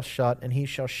none shall shut, and he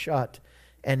shall shut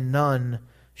and none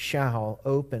shall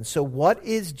open. So what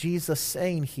is Jesus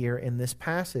saying here in this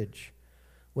passage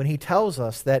when he tells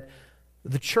us that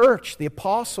the church, the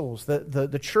apostles,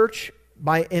 the church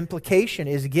by implication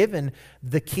is given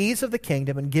the keys of the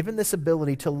kingdom and given this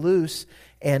ability to loose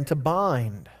and to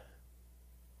bind?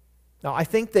 Now, I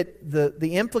think that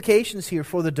the implications here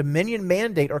for the dominion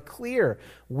mandate are clear.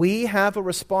 We have a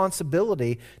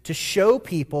responsibility to show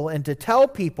people and to tell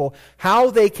people how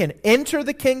they can enter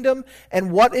the kingdom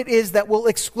and what it is that will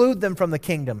exclude them from the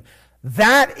kingdom.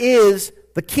 That is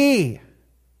the key.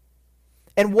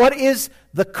 And what is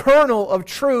the kernel of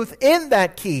truth in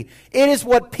that key? It is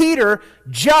what Peter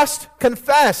just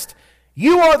confessed.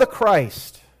 You are the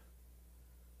Christ,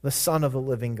 the Son of the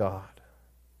living God.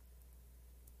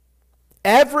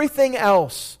 Everything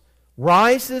else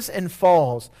rises and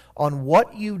falls on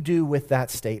what you do with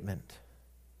that statement.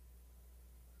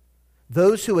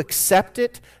 Those who accept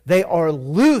it, they are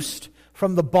loosed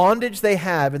from the bondage they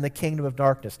have in the kingdom of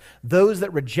darkness. Those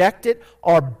that reject it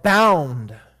are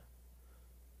bound.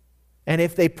 And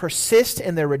if they persist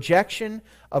in their rejection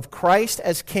of Christ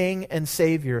as King and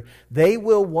Savior, they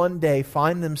will one day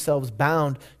find themselves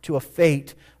bound to a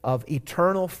fate of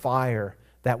eternal fire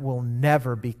that will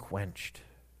never be quenched.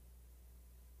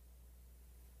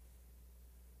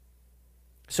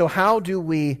 So how do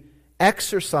we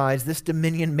exercise this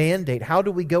dominion mandate? How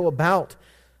do we go about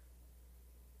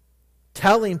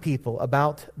telling people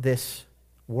about this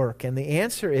work? And the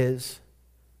answer is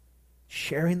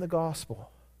sharing the gospel.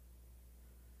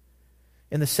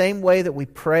 In the same way that we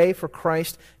pray for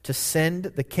Christ to send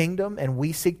the kingdom and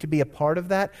we seek to be a part of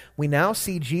that, we now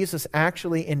see Jesus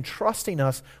actually entrusting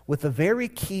us with the very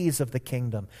keys of the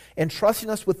kingdom, entrusting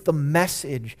us with the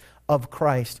message of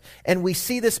Christ. And we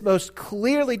see this most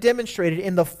clearly demonstrated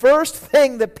in the first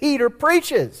thing that Peter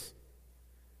preaches.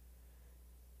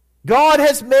 God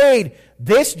has made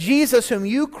this Jesus whom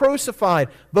you crucified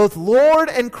both Lord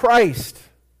and Christ.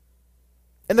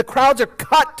 And the crowds are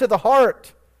cut to the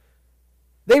heart.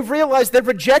 They've realized they've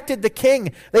rejected the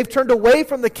king. They've turned away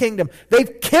from the kingdom.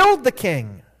 They've killed the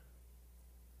king.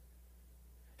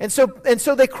 And so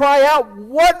they cry out,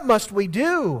 what must we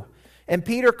do? And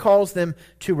Peter calls them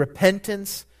to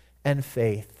repentance and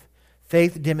faith.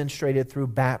 Faith demonstrated through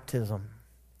baptism.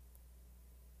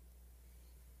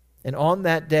 And on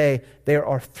that day, there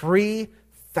are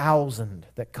 3,000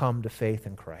 that come to faith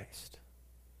in Christ.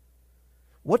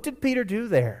 What did Peter do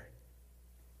there?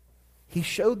 He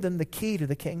showed them the key to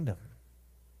the kingdom.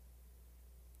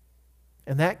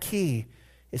 And that key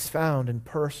is found in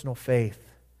personal faith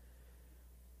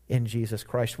in Jesus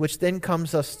Christ, which then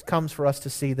comes for us to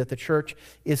see that the church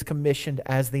is commissioned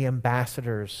as the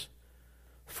ambassadors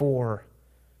for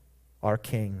our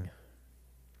King.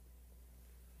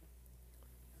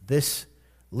 This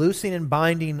loosing and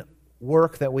binding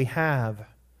work that we have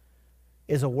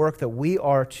is a work that we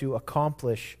are to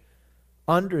accomplish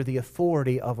under the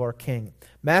authority of our King.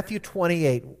 Matthew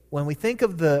 28, when we think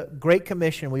of the Great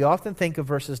Commission, we often think of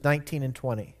verses 19 and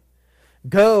 20.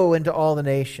 Go into all the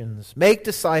nations, make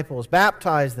disciples,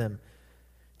 baptize them,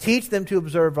 teach them to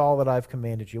observe all that I've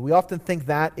commanded you. We often think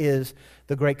that is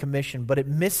the Great Commission, but it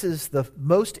misses the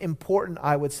most important,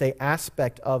 I would say,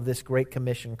 aspect of this Great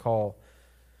Commission call.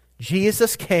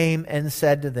 Jesus came and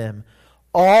said to them,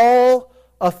 all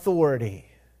authority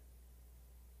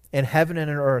in heaven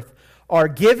and on earth are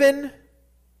given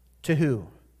to who?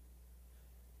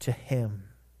 To Him.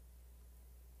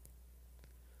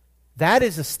 That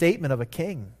is a statement of a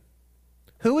king.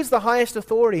 Who is the highest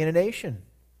authority in a nation?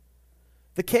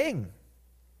 The king.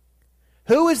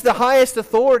 Who is the highest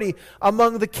authority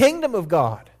among the kingdom of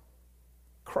God?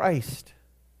 Christ.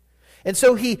 And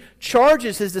so He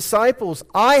charges His disciples,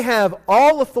 I have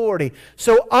all authority.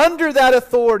 So under that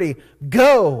authority,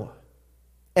 go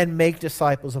and make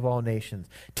disciples of all nations.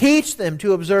 Teach them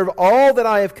to observe all that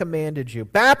I have commanded you.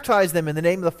 Baptize them in the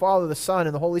name of the Father, the Son,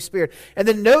 and the Holy Spirit. And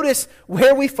then notice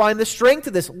where we find the strength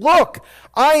of this. Look,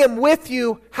 I am with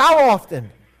you how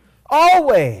often?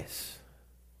 Always.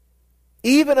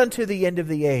 Even unto the end of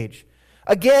the age.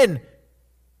 Again,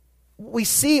 we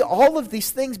see all of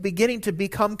these things beginning to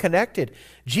become connected.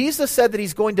 Jesus said that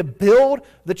He's going to build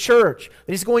the church,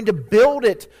 that He's going to build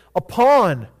it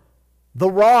upon the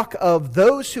rock of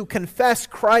those who confess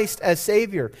Christ as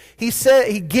Savior. He said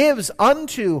He gives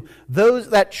unto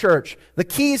that church the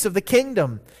keys of the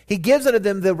kingdom. He gives unto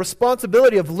them the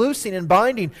responsibility of loosing and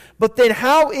binding. But then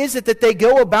how is it that they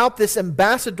go about this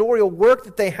ambassadorial work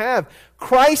that they have?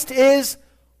 Christ is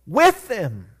with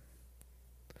them.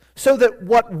 So that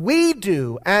what we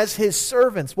do as His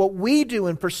servants, what we do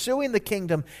in pursuing the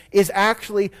kingdom is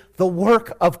actually the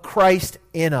work of Christ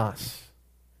in us.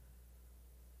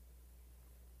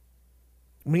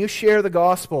 When you share the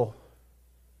gospel,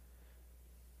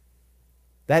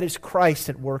 that is Christ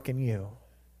at work in you.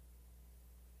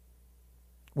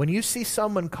 When you see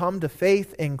someone come to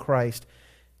faith in Christ,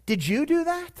 did you do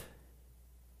that?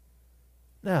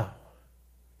 No.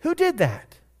 Who did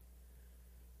that?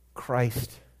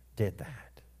 Christ did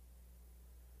that.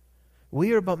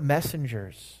 We are but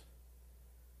messengers.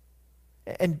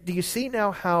 And do you see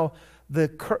now how the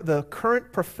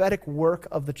current prophetic work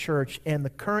of the church and the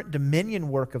current dominion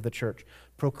work of the church,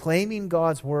 proclaiming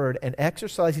God's word and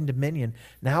exercising dominion,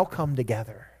 now come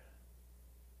together?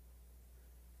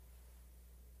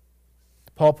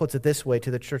 Paul puts it this way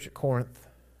to the church at Corinth.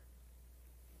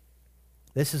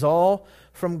 This is all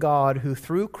from God, who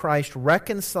through Christ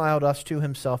reconciled us to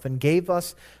Himself and gave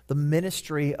us the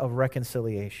ministry of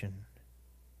reconciliation.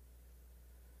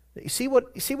 You see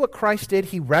what Christ did?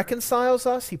 He reconciles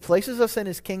us, He places us in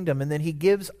His kingdom, and then He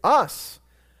gives us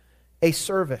a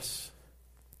service,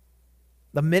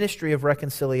 the ministry of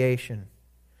reconciliation.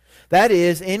 That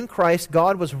is, in Christ,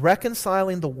 God was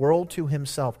reconciling the world to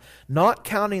Himself, not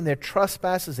counting their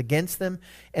trespasses against them,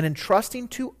 and entrusting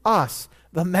to us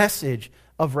the message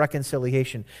of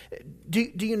reconciliation. Do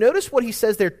you notice what he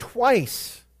says there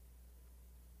twice?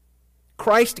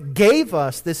 Christ gave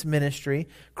us this ministry.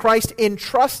 Christ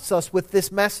entrusts us with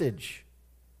this message.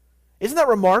 Isn't that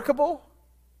remarkable?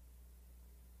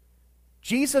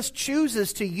 Jesus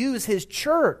chooses to use His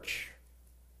church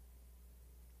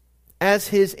as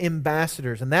His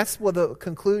ambassadors. And that's what the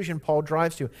conclusion Paul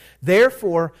drives to.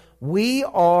 Therefore, we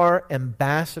are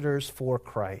ambassadors for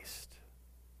Christ.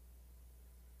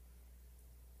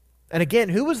 And again,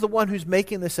 who is the one who's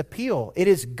making this appeal? It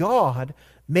is God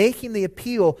making the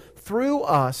appeal through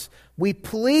us. We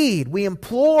plead, we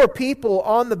implore people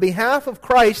on the behalf of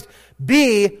Christ,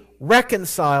 be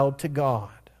reconciled to God.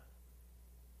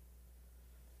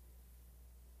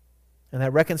 And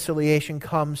that reconciliation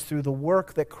comes through the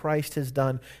work that Christ has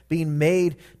done, being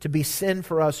made to be sin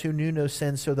for us who knew no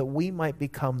sin, so that we might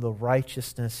become the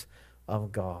righteousness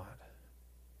of God.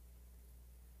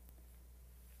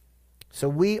 So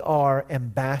we are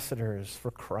ambassadors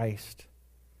for Christ.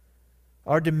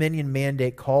 Our dominion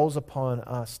mandate calls upon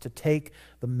us to take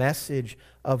the message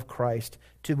of Christ.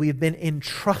 We have been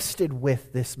entrusted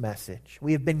with this message.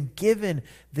 We have been given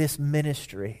this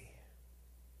ministry.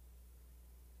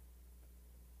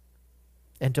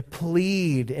 And to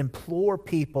plead, implore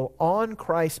people on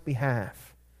Christ's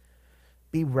behalf,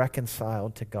 be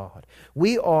reconciled to God.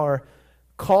 We are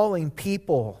calling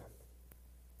people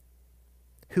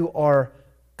who are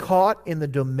caught in the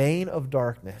domain of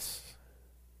darkness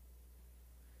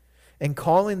and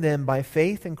calling them by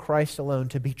faith in Christ alone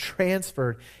to be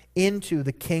transferred into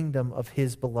the kingdom of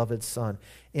His beloved Son,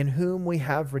 in whom we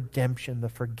have redemption, the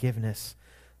forgiveness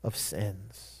of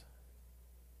sins.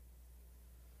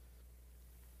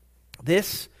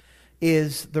 This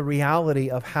is the reality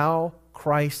of how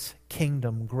Christ's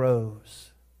kingdom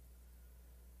grows.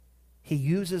 He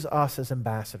uses us as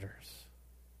ambassadors.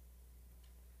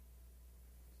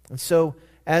 And so,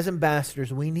 as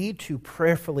ambassadors, we need to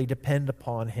prayerfully depend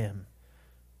upon Him,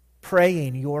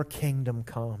 praying, "Your kingdom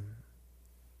come."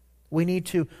 We need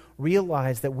to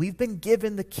realize that we've been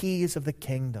given the keys of the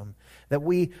kingdom, that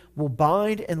we will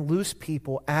bind and loose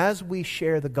people as we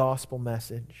share the gospel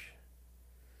message.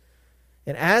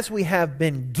 And as we have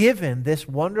been given this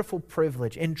wonderful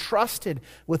privilege, entrusted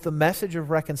with the message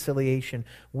of reconciliation,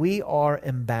 we are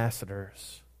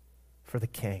ambassadors for the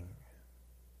King.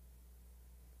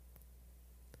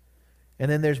 And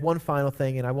then there's one final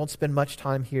thing, and I won't spend much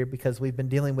time here because we've been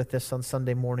dealing with this on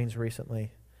Sunday mornings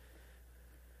recently.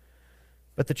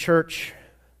 But the church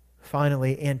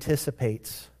finally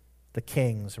anticipates the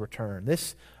King's return.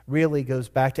 This really goes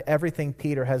back to everything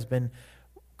Peter has been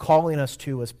calling us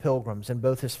to as pilgrims in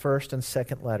both his first and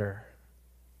second letter.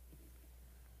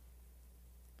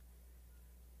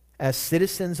 As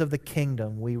citizens of the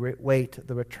kingdom, we wait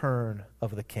the return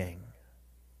of the King.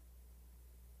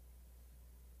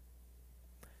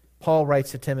 Paul writes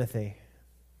to Timothy,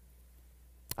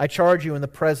 "I charge you in the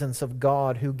presence of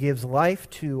God who gives life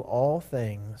to all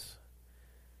things,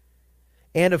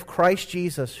 and of Christ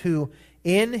Jesus, who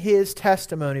in His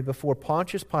testimony before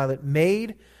Pontius Pilate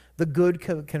made the good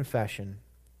confession,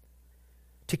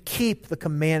 to keep the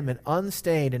commandment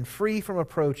unstained and free from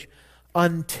reproach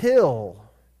until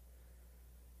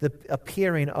the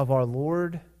appearing of our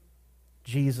Lord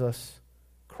Jesus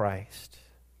Christ."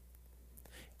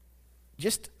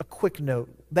 Just a quick note,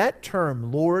 that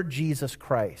term, Lord Jesus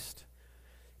Christ,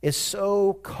 is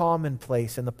so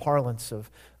commonplace in the parlance of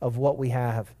what we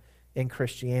have in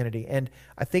Christianity. And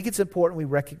I think it's important we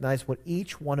recognize what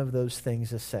each one of those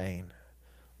things is saying.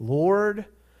 Lord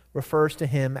refers to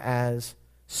Him as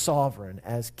sovereign,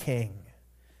 as King.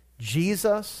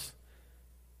 Jesus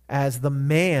as the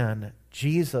man,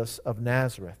 Jesus of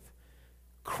Nazareth.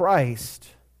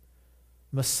 Christ,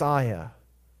 Messiah,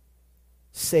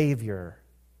 Savior,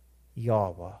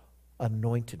 Yahweh,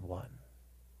 Anointed One.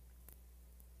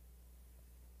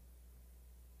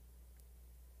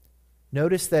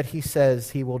 Notice that he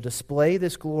says He will display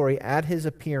this glory at His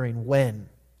appearing when?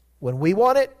 When we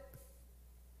want it?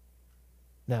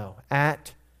 No,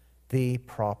 at the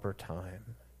proper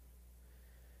time.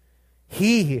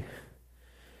 He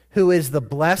who is the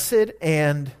blessed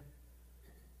and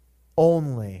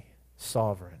only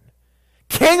sovereign,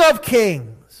 King of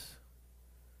kings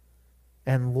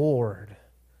and Lord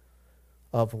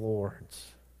of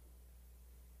lords.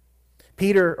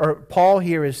 Paul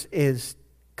here is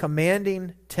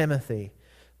commanding Timothy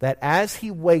that as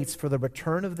he waits for the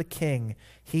return of the King,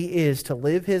 he is to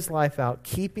live his life out,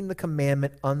 keeping the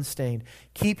commandment unstained,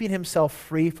 keeping himself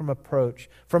free from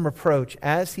reproach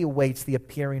as he awaits the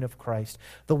appearing of Christ,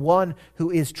 the one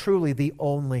who is truly the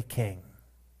only King.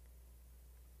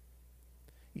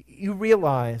 You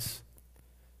realize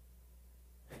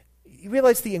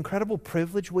the incredible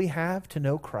privilege we have to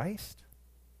know Christ?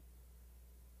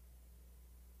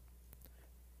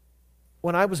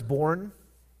 When I was born,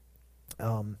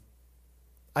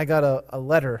 I got a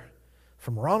letter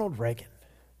from Ronald Reagan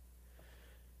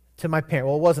to my parents.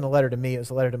 Well, it wasn't a letter to me, it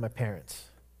was a letter to my parents.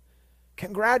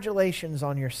 Congratulations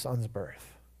on your son's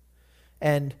birth.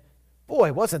 And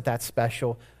boy, wasn't that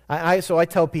special. So I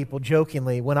tell people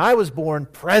jokingly, when I was born,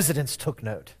 presidents took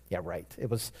note. Yeah, right.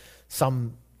 It was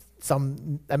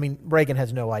Reagan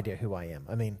has no idea who I am.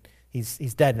 I mean,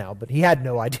 he's dead now, but he had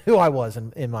no idea who I was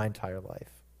in my entire life.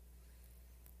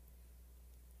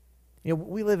 You know,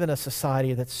 we live in a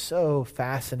society that's so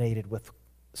fascinated with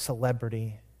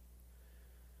celebrity.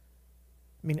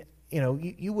 I mean,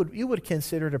 you would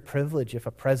consider it a privilege if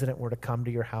a president were to come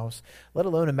to your house, let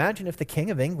alone imagine if the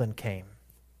King of England came.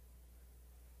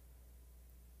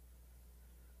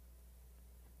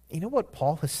 You know what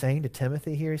Paul is saying to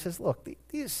Timothy here? He says, look,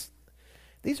 these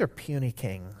are puny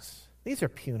kings. These are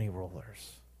puny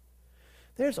rulers.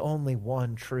 There's only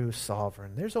one true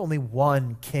sovereign. There's only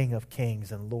one King of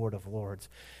kings and Lord of lords.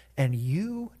 And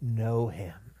you know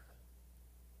him.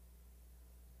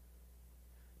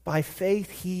 By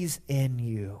faith, he's in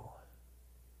you.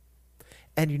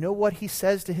 And you know what he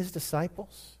says to his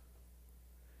disciples?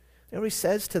 You know what he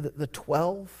says to the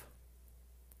 12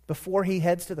 before he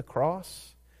heads to the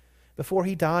cross? Before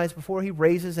he dies, before he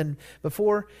raises, and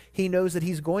before he knows that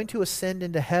he's going to ascend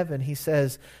into heaven, he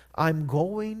says, I'm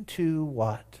going to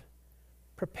what?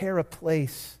 Prepare a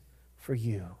place for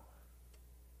you.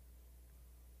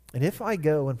 And if I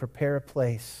go and prepare a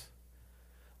place,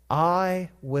 I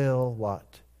will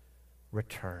what?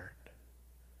 Return.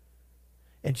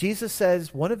 And Jesus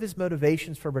says one of his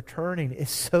motivations for returning is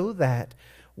so that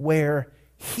where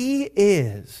he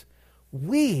is,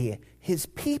 we, his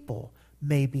people,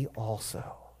 may be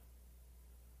also.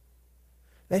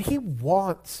 That he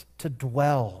wants to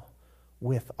dwell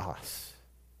with us.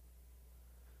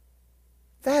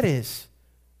 That is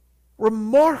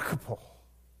remarkable.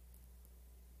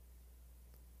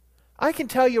 I can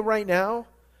tell you right now,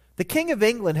 the King of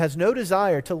England has no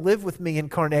desire to live with me in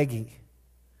Carnegie.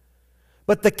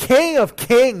 But the King of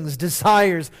Kings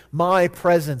desires my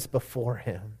presence before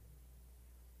him.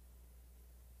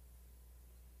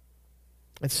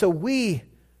 And so we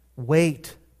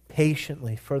wait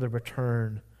patiently for the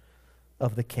return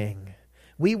of the King.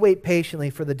 We wait patiently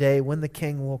for the day when the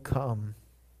King will come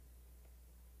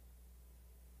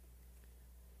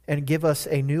and give us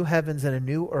a new heavens and a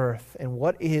new earth. And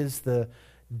what is the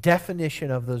definition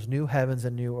of those new heavens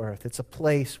and new earth? It's a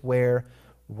place where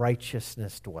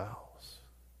righteousness dwells.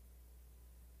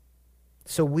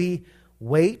 So we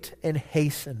wait and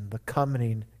hasten the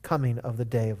coming of the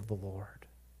day of the Lord.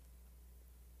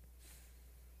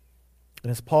 And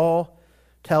as Paul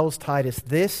tells Titus,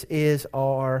 this is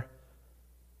our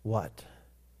what?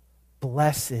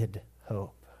 Blessed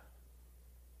hope.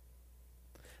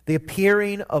 The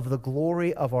appearing of the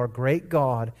glory of our great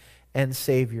God and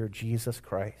Savior, Jesus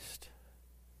Christ,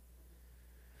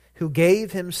 who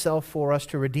gave himself for us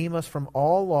to redeem us from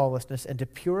all lawlessness and to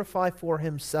purify for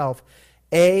himself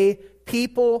a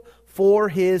people for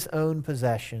his own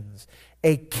possessions,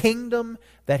 a kingdom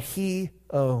that he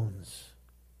owns.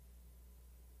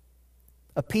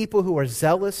 A people who are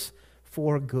zealous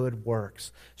for good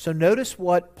works. So notice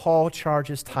what Paul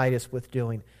charges Titus with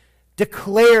doing.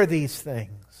 Declare these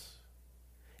things.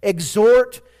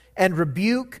 Exhort and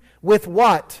rebuke with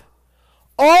what?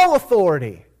 All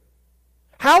authority.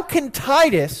 How can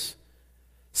Titus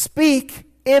speak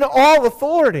in all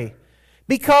authority?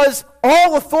 Because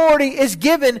all authority is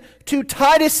given to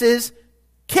Titus's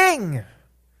king.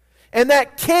 And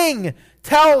that king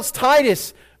tells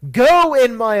Titus, go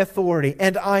in my authority,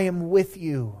 and I am with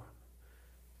you.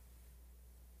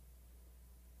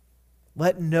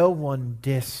 Let no one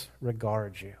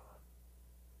disregard you.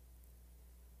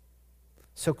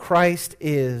 So Christ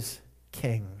is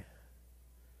King.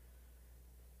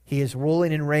 He is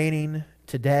ruling and reigning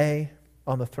today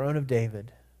on the throne of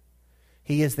David.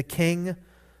 He is the King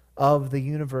of the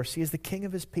universe. He is the King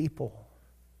of his people.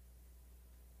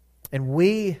 And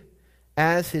we,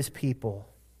 as his people,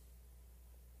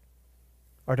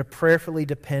 are to prayerfully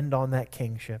depend on that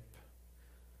kingship.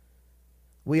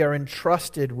 We are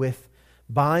entrusted with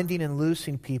binding and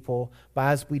loosing people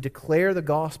as we declare the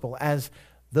gospel, as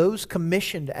those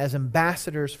commissioned as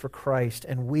ambassadors for Christ,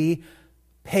 and we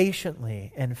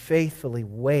patiently and faithfully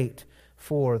wait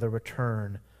for the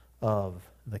return of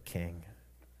the King.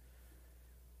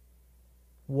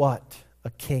 What a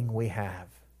King we have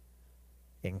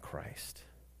in Christ.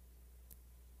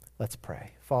 Let's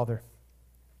pray. Father,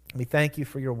 we thank you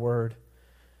for your word.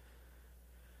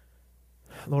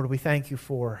 Lord, we thank you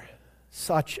for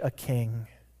such a King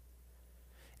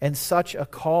and such a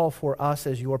call for us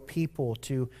as your people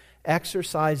to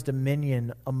exercise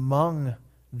dominion among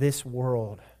this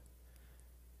world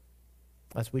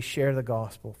as we share the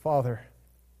gospel. Father,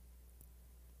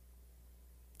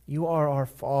 you are our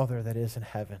Father that is in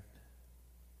heaven.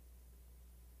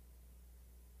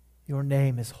 Your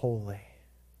name is holy.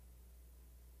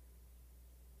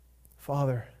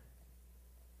 Father,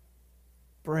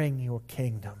 bring your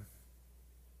kingdom.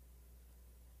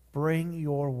 Bring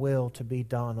your will to be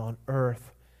done on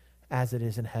earth as it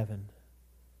is in heaven.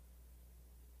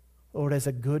 Lord, as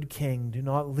a good king, do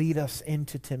not lead us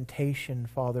into temptation,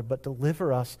 Father, but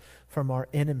deliver us from our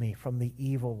enemy, from the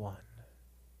evil one.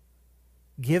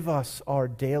 Give us our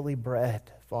daily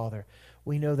bread, Father.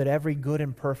 We know that every good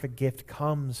and perfect gift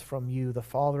comes from you, the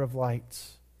Father of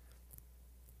lights.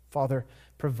 Father,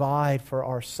 provide for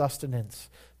our sustenance.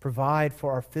 Provide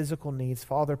for our physical needs.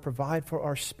 Father, provide for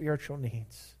our spiritual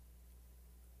needs.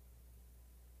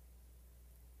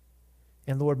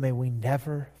 And Lord, may we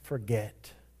never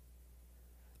forget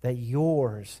that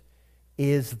yours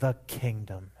is the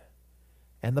kingdom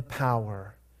and the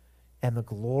power and the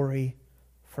glory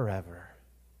forever.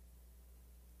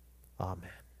 Amen.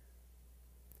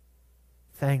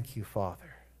 Thank you,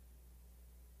 Father.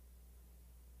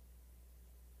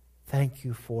 Thank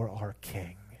you for our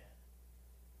King.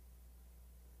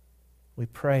 We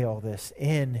pray all this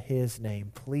in his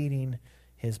name, pleading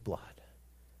his blood.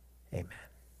 Amen.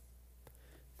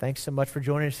 Thanks so much for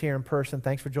joining us here in person.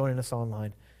 Thanks for joining us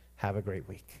online. Have a great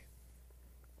week.